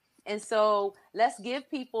point. And so let's give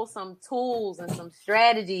people some tools and some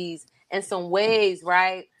strategies and some ways,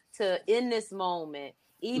 right, to in this moment,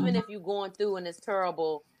 even if you're going through and it's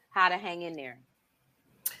terrible, how to hang in there.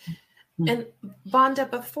 And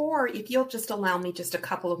Vonda, before, if you'll just allow me just a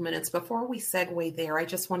couple of minutes before we segue there, I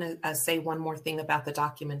just want to say one more thing about the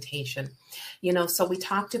documentation. So we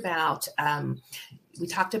talked about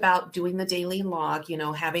doing the daily log,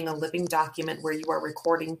 having a living document where you are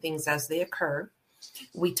recording things as they occur.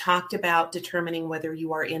 We talked about determining whether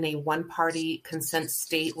you are in a one-party consent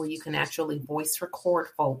state where you can actually voice record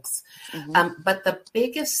folks. But the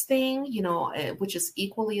biggest thing, which is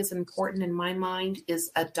equally as important in my mind,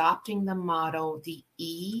 is adopting the motto, the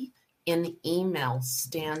E in email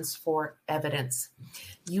stands for evidence.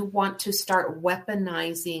 You want to start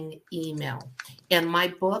weaponizing email. And my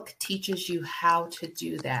book teaches you how to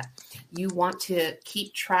do that. You want to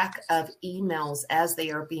keep track of emails as they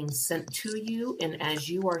are being sent to you, and as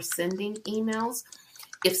you are sending emails.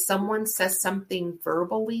 If someone says something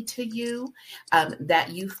verbally to you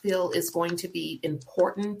that you feel is going to be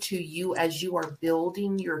important to you as you are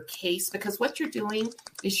building your case, because what you're doing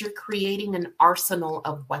is you're creating an arsenal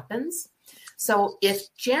of weapons. So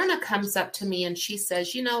if Jana comes up to me and she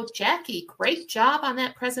says, Jackie, great job on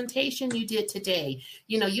that presentation you did today.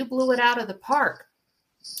 You blew it out of the park.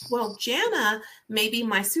 Well, Jana may be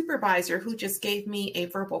my supervisor who just gave me a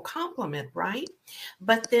verbal compliment, right?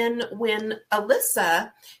 But then when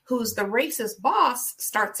Alyssa, who's the racist boss,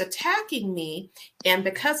 starts attacking me, and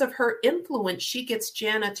because of her influence, she gets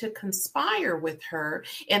Jana to conspire with her,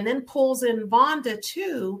 and then pulls in Vonda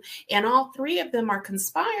too, and all three of them are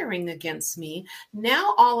conspiring against me.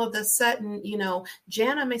 Now, all of a sudden,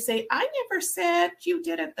 Jana may say, I never said you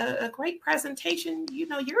did a great presentation.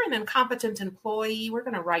 You're an incompetent employee. We're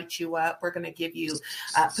going to write you up. We're going to give you,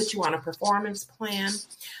 put you on a performance plan.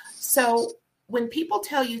 So when people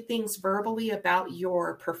tell you things verbally about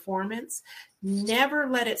your performance, never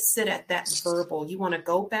let it sit at that verbal. You want to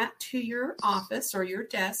go back to your office or your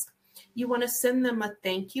desk. You want to send them a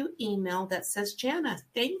thank you email that says, Jana,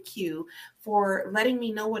 thank you for letting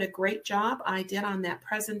me know what a great job I did on that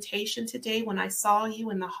presentation today when I saw you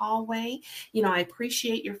in the hallway. I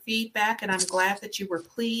appreciate your feedback, and I'm glad that you were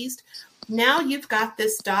pleased. Now you've got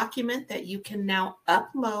this document that you can now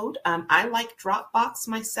upload. I like Dropbox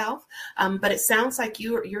myself, but it sounds like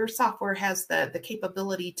your software has the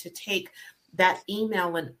capability to take that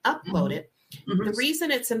email and upload it. The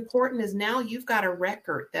reason it's important is now you've got a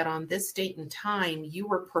record that on this date and time, you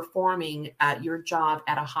were performing your job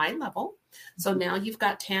at a high level. So now you've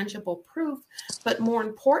got tangible proof. But more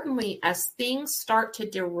importantly, as things start to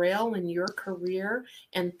derail in your career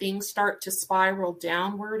and things start to spiral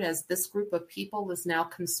downward, as this group of people is now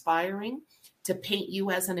conspiring to paint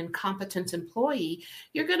you as an incompetent employee,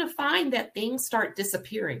 you're going to find that things start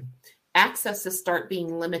disappearing. Accesses start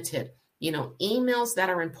being limited. Emails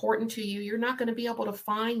that are important to you, you're not going to be able to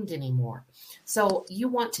find anymore. So you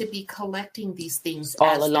want to be collecting these things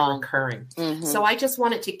all as they're occurring. So I just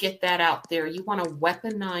wanted to get that out there. You want to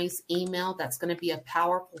weaponize email. That's going to be a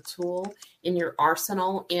powerful tool in your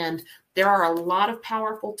arsenal. And there are a lot of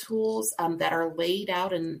powerful tools that are laid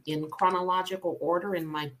out in chronological order in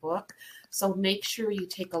my book. So make sure you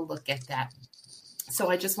take a look at that.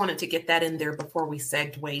 So I just wanted to get that in there before we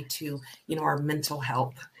segue to, our mental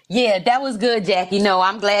health. Yeah, that was good, Jackie. No,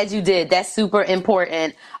 I'm glad you did. That's super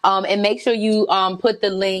important. And make sure you put the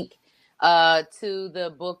link to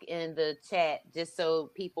the book in the chat, just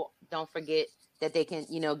so people don't forget that they can,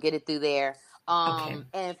 get it through there.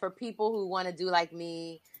 And for people who want to do like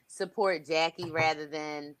me, support Jackie rather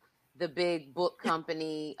than the big book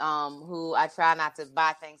company who I try not to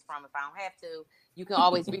buy things from if I don't have to. You can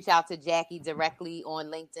always reach out to Jackie directly on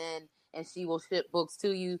LinkedIn, and she will ship books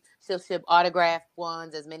to you. She'll ship autographed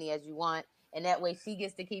ones, as many as you want, and that way she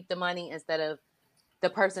gets to keep the money instead of the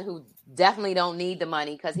person who definitely don't need the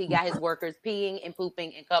money because he got his workers peeing and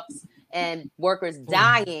pooping in cups and workers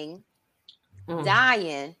dying.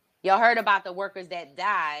 Y'all heard about the workers that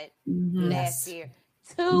died last year.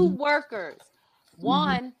 2 workers.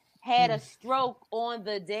 One had a stroke on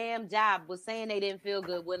the damn job, was saying they didn't feel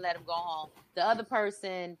good, wouldn't let them go home. The other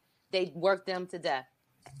person, they worked them to death.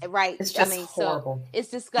 Right? It's just horrible. So it's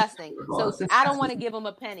disgusting. So I don't want to give them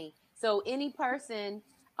a penny. So any person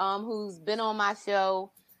who's been on my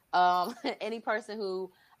show, any person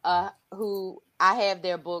who I have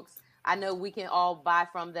their books, I know we can all buy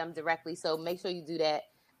from them directly. So make sure you do that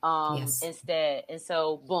instead. And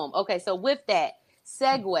so, boom. Okay, so with that,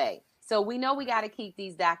 segue. So we know we got to keep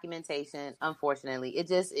these documentation, unfortunately. It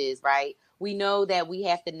just is, right? We know that we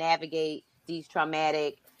have to navigate these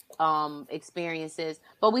traumatic experiences,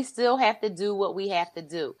 but we still have to do what we have to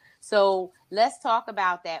do. So let's talk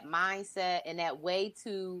about that mindset and that way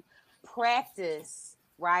to practice,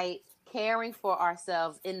 right? Caring for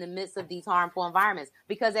ourselves in the midst of these harmful environments.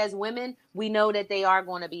 Because as women, we know that they are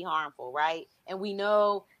going to be harmful, right? And we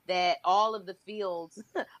know that all of the fields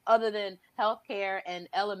other than healthcare and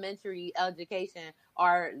elementary education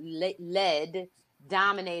are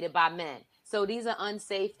dominated by men. So these are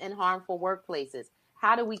unsafe and harmful workplaces.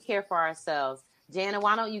 How do we care for ourselves? Jana,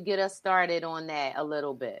 why don't you get us started on that a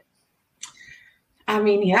little bit? I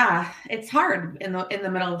mean, yeah, it's hard in the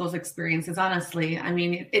middle of those experiences, honestly. I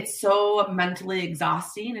mean, it's so mentally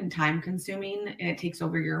exhausting and time consuming, and it takes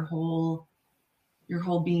over your whole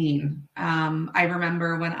being. I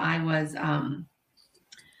remember when I was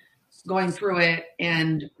going through it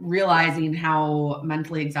and realizing how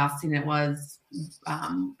mentally exhausting it was.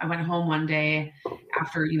 I went home one day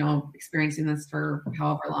after, experiencing this for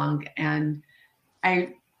however long, and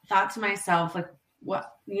I thought to myself, like,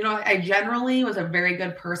 I generally was a very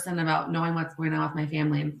good person about knowing what's going on with my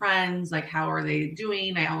family and friends, like how are they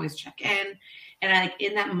doing? I always check in. And I,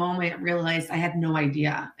 in that moment, realized I had no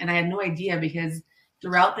idea. And I had no idea because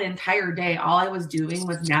throughout the entire day, all I was doing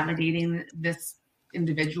was navigating this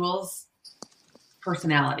individual's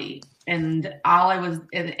personality. And all I was,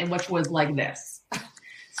 and which was like this.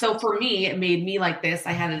 So for me, it made me like this.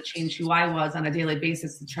 I had to change who I was on a daily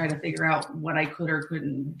basis to try to figure out what I could or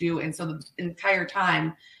couldn't do. And so the entire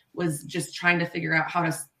time was just trying to figure out how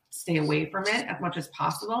to stay away from it as much as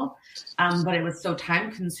possible. But it was so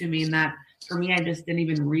time consuming that for me, I just didn't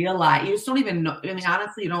even realize. You just don't even know. I mean,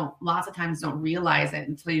 honestly, lots of times don't realize it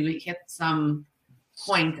until you hit some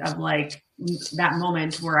point of like that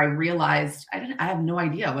moment where I realized I have no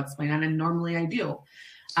idea what's going on. And normally I do.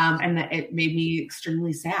 And that it made me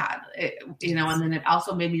extremely sad, and then it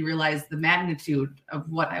also made me realize the magnitude of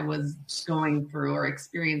what I was going through or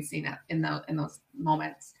experiencing in those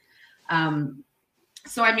moments.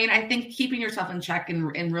 So, I mean, I think keeping yourself in check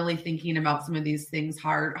and really thinking about some of these things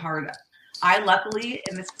hard. I luckily,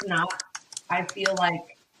 and this is not, I feel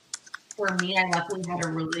like for me, I luckily had a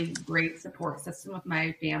really great support system with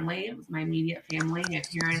my family. It was my immediate family, my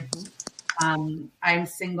parents. I'm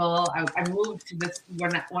single. I moved to this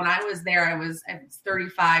when I was there. I was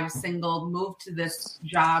 35, single. Moved to this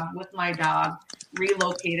job with my dog.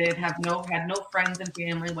 Relocated. Had no friends and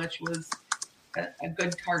family, which was a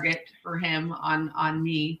good target for him on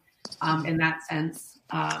me in that sense.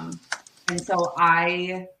 And so but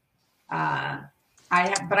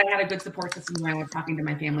I had a good support system when I was talking to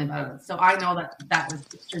my family about it. So I know that was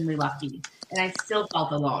extremely lucky, and I still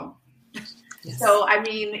felt alone. Yes. So, I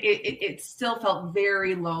mean, it still felt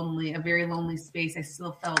very lonely, a very lonely space. I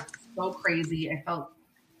still felt so crazy.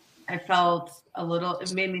 I felt a little,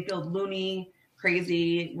 it made me feel loony,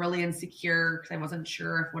 crazy, really insecure because I wasn't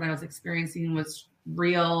sure if what I was experiencing was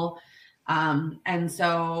real. And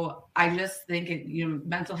so I just think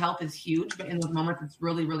mental health is huge, but in those moments, it's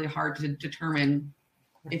really, really hard to determine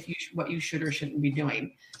what you should or shouldn't be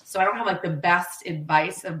doing. So I don't have like the best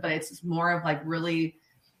advice, but it's just more of like really,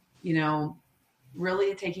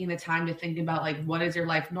 really taking the time to think about like, what is your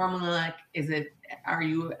life normally like? Are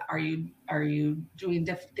you doing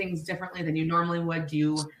things differently than you normally would?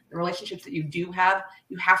 The relationships that you do have,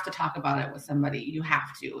 you have to talk about it with somebody. You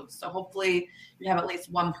have to. So hopefully you have at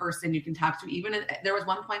least one person you can talk to. Even if, there was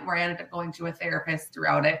one point where I ended up going to a therapist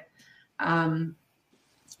throughout it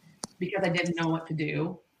because I didn't know what to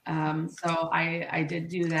do. So I did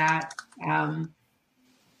do that.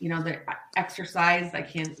 The exercise, I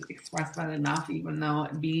can't express that enough, even though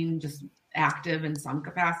being just active in some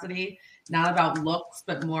capacity, not about looks,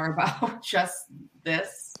 but more about just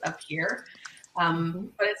this up here.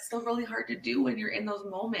 But it's still really hard to do when you're in those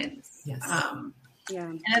moments. Yes. Yeah.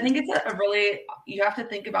 And I think it's a really, you have to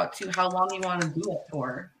think about too, how long you want to do it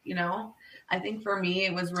for, you know? I think for me,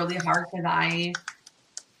 it was really hard because I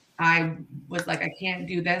was like, I can't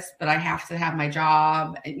do this, but I have to have my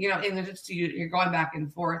job, you know, and just you're going back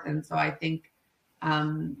and forth. And so I think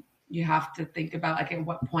you have to think about like, at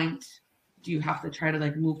what point do you have to try to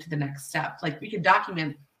like move to the next step? Like we could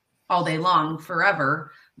document all day long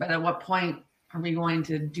forever, but at what point are we going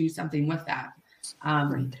to do something with that?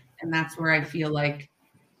 Right. And that's where I feel like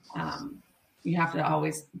you have to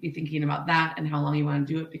always be thinking about that and how long you want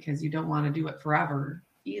to do it, because you don't want to do it forever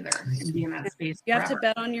either and be in that space. You have to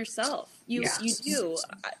bet on yourself. You do.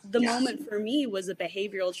 The moment for me was a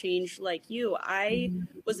behavioral change like you. I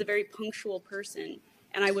was a very punctual person,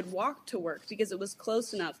 and I would walk to work because it was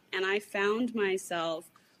close enough. And I found myself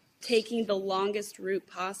taking the longest route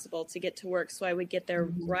possible to get to work, so I would get there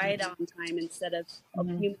right on time instead of a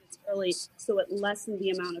few minutes early. So it lessened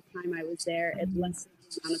the amount of time I was there. It lessened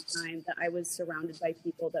the amount of time that I was surrounded by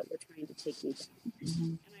people that were trying to take me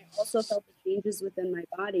down. And I also felt the changes within my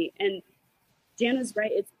body. And Jana's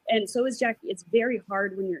right. And so is Jackie. It's very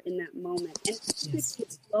hard when you're in that moment. And it's a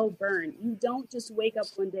slow burn. You don't just wake up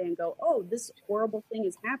one day and go, oh, this horrible thing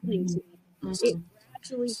is happening to me. It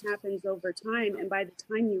gradually happens over time. And by the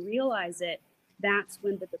time you realize it, that's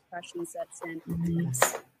when the depression sets in.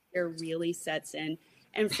 It really sets in.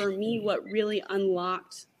 And for me, what really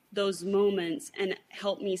unlocked those moments and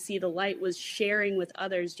helped me see the light was sharing with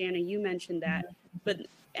others. Jana, you mentioned that,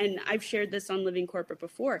 and I've shared this on Living Corporate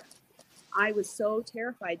before. I was so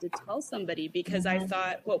terrified to tell somebody because I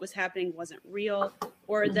thought what was happening wasn't real,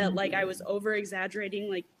 or that like I was over exaggerating,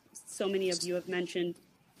 like so many of you have mentioned.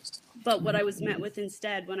 But what I was met with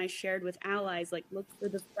instead, when I shared with allies, like look for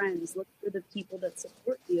the friends, look for the people that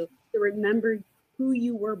support you, to remember who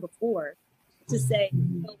you were before, to say,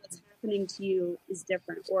 no, what's happening to you is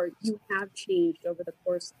different, or you have changed over the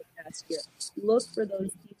course of the past year. Look for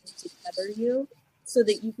those people to tether you so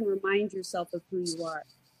that you can remind yourself of who you are.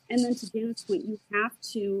 And then to Jana's point, you have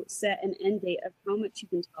to set an end date of how much you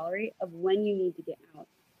can tolerate, of when you need to get out.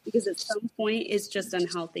 Because at some point, it's just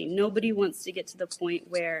unhealthy. Nobody wants to get to the point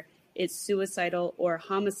where it's suicidal or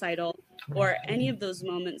homicidal or any of those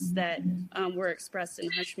moments that were expressed in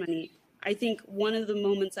Hush Money. I think one of the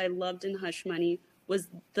moments I loved in Hush Money was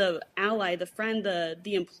the ally, the friend,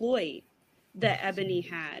 the employee that Ebony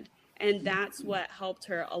had. And that's what helped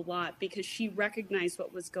her a lot, because she recognized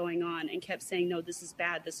what was going on and kept saying, no, this is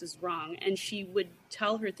bad, this is wrong. And she would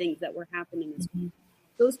tell her things that were happening as well.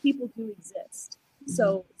 Those people do exist.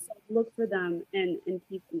 So look for them and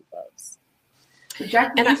keep them close.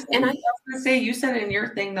 Jackie, I was going to say, you said in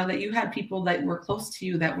your thing, though, that you had people that were close to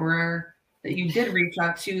you that you did reach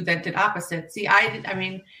out to that did opposite. See, I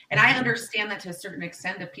mean, and I understand that to a certain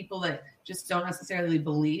extent, of people that just don't necessarily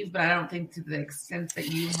believe, but I don't think to the extent that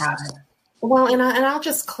you have it. Well, and I'll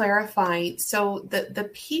just clarify. So the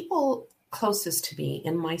people closest to me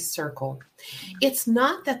in my circle, it's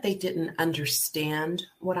not that they didn't understand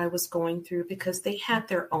what I was going through, because they had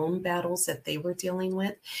their own battles that they were dealing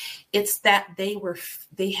with. It's that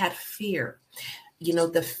they had fear. You know,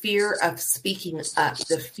 the fear of speaking up,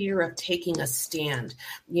 the fear of taking a stand,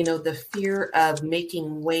 you know, the fear of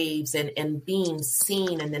making waves and being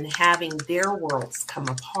seen, and then having their worlds come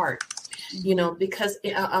apart, you know, because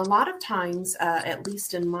a lot of times, at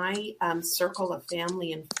least in my circle of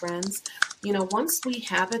family and friends, you know, once we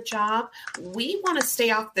have a job, we want to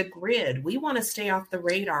stay off the grid. We want to stay off the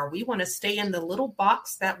radar. We want to stay in the little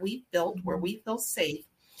box that we built where we feel safe.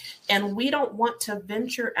 And we don't want to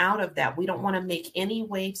venture out of that. We don't want to make any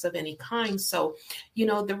waves of any kind. So, you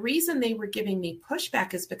know, the reason they were giving me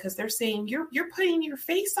pushback is because they're saying, you're putting your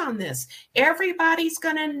face on this. Everybody's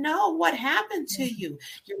going to know what happened to you.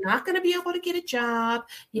 You're not going to be able to get a job,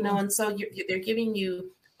 you know, and so they're giving you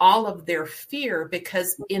all of their fear,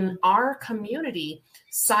 because in our community,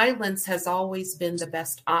 silence has always been the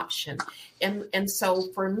best option. And so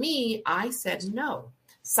for me, I said, no.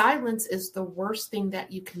 Silence is the worst thing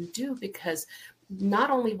that you can do, because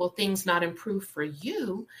not only will things not improve for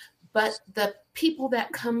you, but the people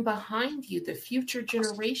that come behind you, the future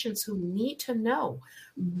generations who need to know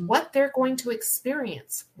what they're going to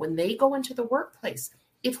experience when they go into the workplace.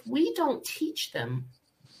 If we don't teach them,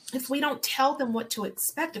 if we don't tell them what to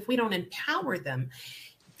expect, if we don't empower them,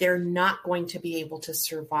 they're not going to be able to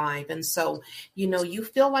survive. And so, you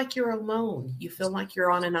feel like you're alone. You feel like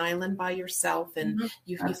you're on an island by yourself, and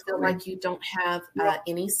you feel like you don't have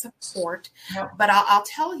any support. But I'll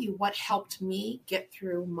tell you what helped me get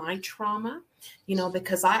through my trauma,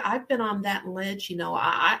 because I've been on that ledge.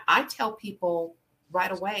 I tell people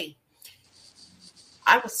right away,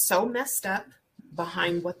 I was so messed up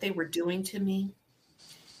behind what they were doing to me.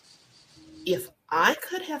 If I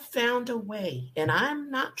could have found a way, and I'm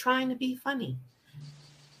not trying to be funny,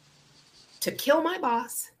 to kill my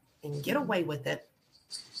boss and get away with it,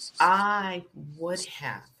 I would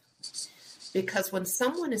have. Because when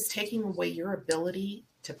someone is taking away your ability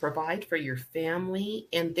to provide for your family,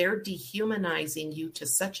 and they're dehumanizing you to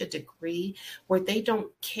such a degree where they don't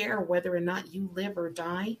care whether or not you live or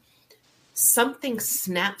die, something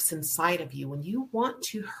snaps inside of you and you want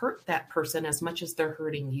to hurt that person as much as they're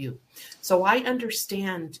hurting you. So I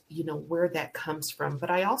understand, where that comes from. But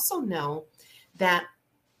I also know that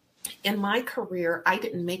in my career, I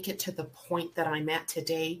didn't make it to the point that I'm at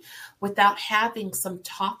today without having some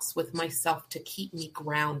talks with myself to keep me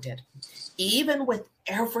grounded, even with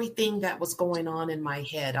everything that was going on in my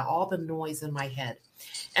head, all the noise in my head.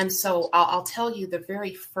 And so I'll tell you, the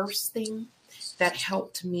very first thing that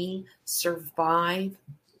helped me survive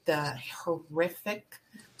the horrific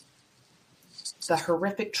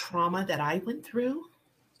trauma that I went through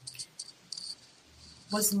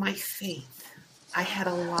was my faith. I had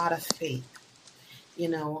a lot of faith.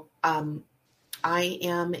 I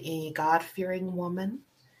am a God-fearing woman,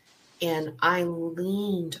 and I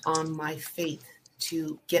leaned on my faith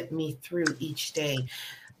to get me through each day.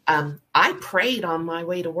 I prayed on my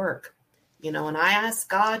way to work. And I asked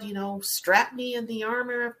God, strap me in the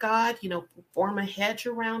armor of God, form a hedge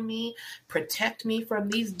around me, protect me from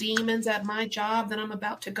these demons at my job that I'm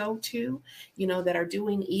about to go to, that are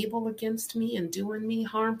doing evil against me and doing me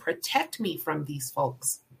harm. Protect me from these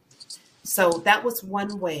folks. So that was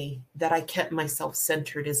one way that I kept myself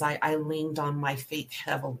centered, is I leaned on my faith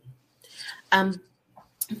heavily.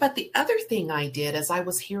 But the other thing I did is I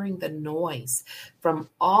was hearing the noise from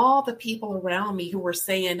all the people around me who were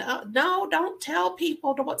saying, oh, no, don't tell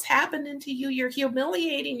people what's happening to you. You're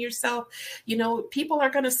humiliating yourself. People are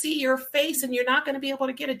going to see your face and you're not going to be able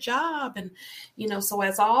to get a job. And, so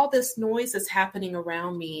as all this noise is happening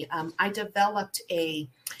around me, I developed a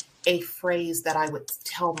phrase that I would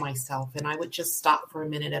tell myself, and I would just stop for a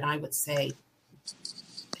minute and I would say,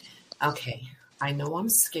 okay, I know I'm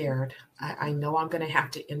scared. I know I'm going to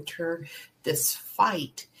have to enter this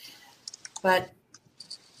fight, but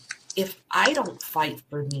if I don't fight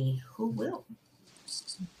for me, who will?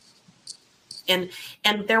 And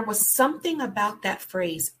there was something about that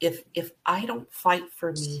phrase, if I don't fight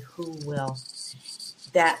for me, who will?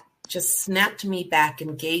 That just snapped me back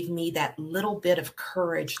and gave me that little bit of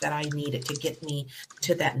courage that I needed to get me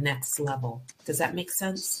to that next level. Does that make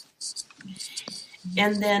sense?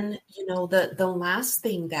 And then, the last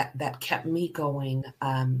thing that kept me going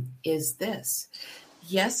is this.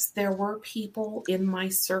 Yes, there were people in my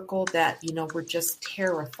circle that, were just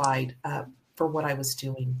terrified for what I was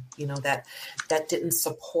doing, that didn't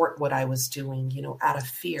support what I was doing, out of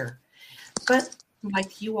fear. But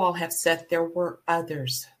like you all have said, there were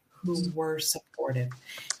others who were supportive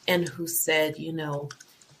and who said,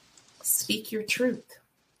 speak your truth,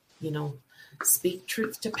 speak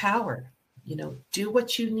truth to power. Do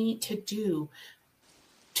what you need to do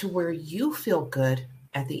to where you feel good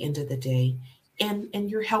at the end of the day,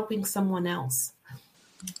 and you're helping someone else.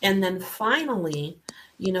 And then finally,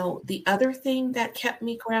 the other thing that kept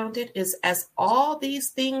me grounded is, as all these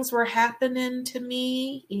things were happening to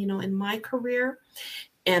me, in my career,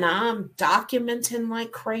 and I'm documenting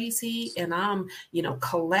like crazy, and I'm,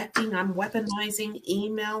 collecting, I'm weaponizing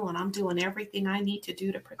email, and I'm doing everything I need to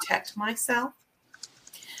do to protect myself.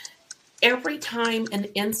 Every time an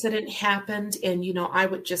incident happened and, I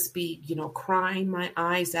would just be, crying my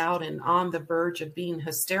eyes out and on the verge of being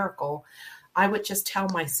hysterical, I would just tell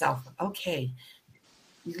myself, okay,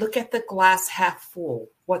 look at the glass half full.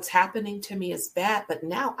 What's happening to me is bad, but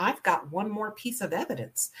now I've got one more piece of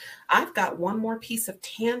evidence. I've got one more piece of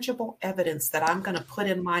tangible evidence that I'm going to put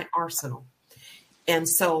in my arsenal. And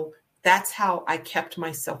so that's how I kept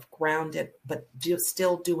myself grounded, but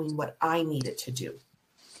still doing what I needed to do.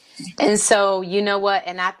 And so, you know what?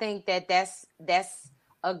 And I think that's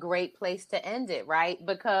a great place to end it, right?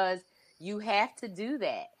 Because you have to do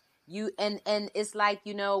that. And it's like,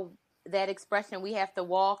 that expression, we have to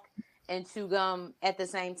walk and chew gum at the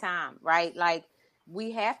same time, right? Like,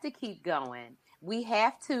 we have to keep going. we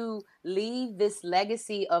have to leave this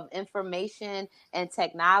legacy of information and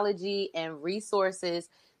technology and resources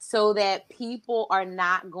so that people are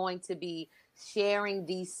not going to be sharing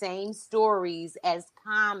these same stories as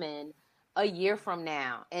common a year from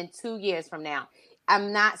now and 2 years from now.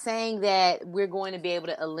 I'm not saying that we're going to be able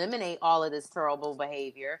to eliminate all of this terrible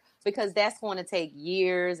behavior, because that's going to take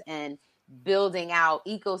years and building out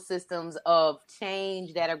ecosystems of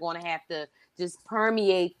change that are going to have to just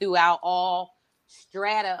permeate throughout all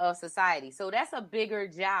strata of society. So that's a bigger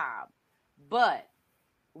job. But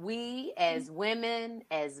we as women,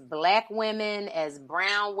 as Black women, as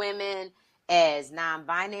brown women, as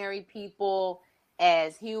non-binary people,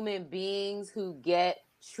 as human beings who get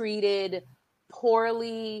treated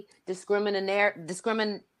poorly,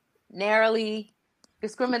 discriminatorily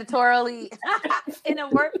in a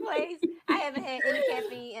workplace. I haven't had any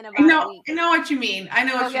caffeine in about a week. I know what you mean. I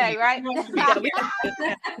know what you mean. Right?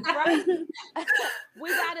 Right?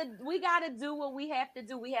 We gotta do what we have to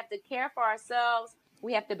do. We have to care for ourselves.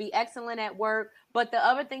 We have to be excellent at work. But the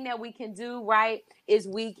other thing that we can do, right, is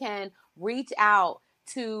we can reach out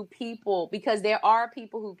to people, because there are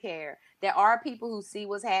people who care. There are people who see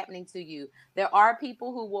what's happening to you. There are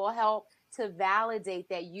people who will help to validate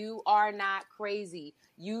that you are not crazy.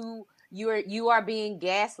 You are being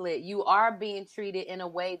gaslit. You are being treated in a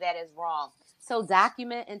way that is wrong. So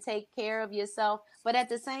document and take care of yourself. But at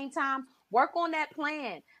the same time, work on that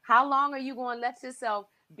plan. How long are you going to let yourself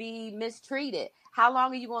be mistreated? How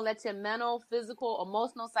long are you going to let your mental, physical,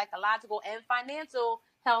 emotional, psychological, and financial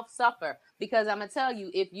health suffer? Because I'm going to tell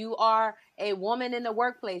you, if you are a woman in the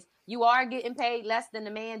workplace, you are getting paid less than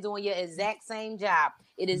the man doing your exact same job.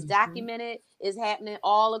 It is documented. It's happening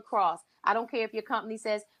all across. I don't care if your company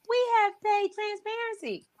says, we have paid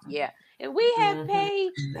transparency. Yeah. And we have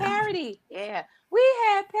paid parity. Yeah. We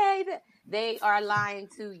have paid. They are lying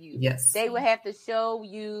to you. Yes. They will have to show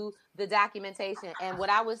you the documentation. And what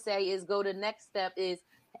I would say is go to the next step is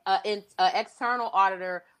an external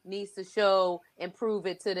auditor needs to show and prove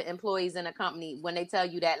it to the employees in the company when they tell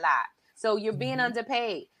you that lie. So you're being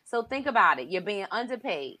underpaid. So think about it. You're being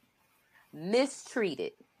underpaid,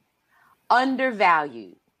 mistreated,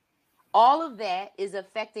 undervalued. All of that is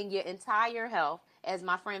affecting your entire health. As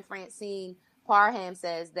my friend Francine Parham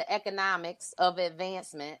says, the economics of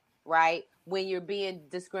advancement, right? When you're being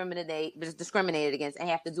discriminated against and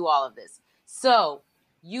have to do all of this. So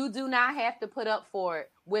you do not have to put up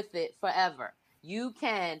with it forever. You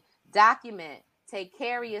can document, take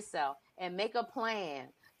care of yourself, and make a plan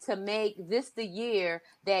to make this the year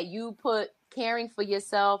that you put caring for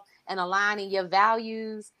yourself and aligning your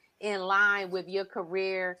values in line with your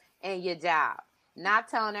career and your job. Not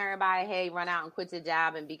telling everybody, hey, run out and quit your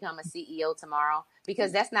job and become a CEO tomorrow,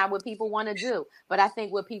 because that's not what people want to do. But I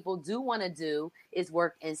think what people do want to do is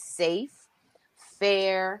work in safe,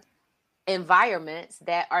 fair environments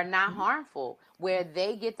that are not harmful, where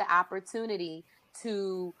they get the opportunity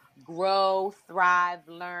to grow, thrive,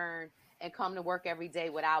 learn, and come to work every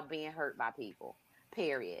day without being hurt by people,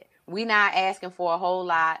 period. We're not asking for a whole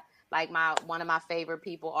lot. Like one of my favorite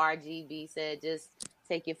people, RGB, said, just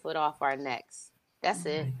take your foot off our necks. That's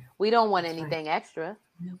it. We don't want anything extra.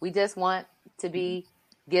 We just want to be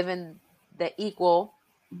given the equal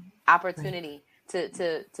opportunity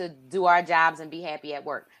to do our jobs and be happy at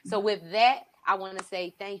work. So with that, I want to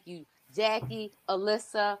say thank you, Jackie,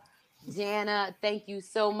 Alyssa, Jana. Thank you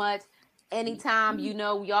so much. Anytime,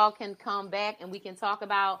 y'all can come back and we can talk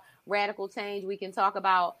about radical change. We can talk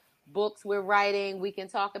about books we're writing. We can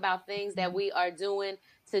talk about things that we are doing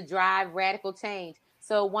to drive radical change.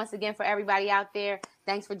 So once again, for everybody out there,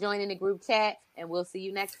 thanks for joining the group chat, and we'll see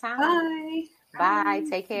you next time. Bye. Bye.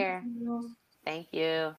 Take care. Thank you.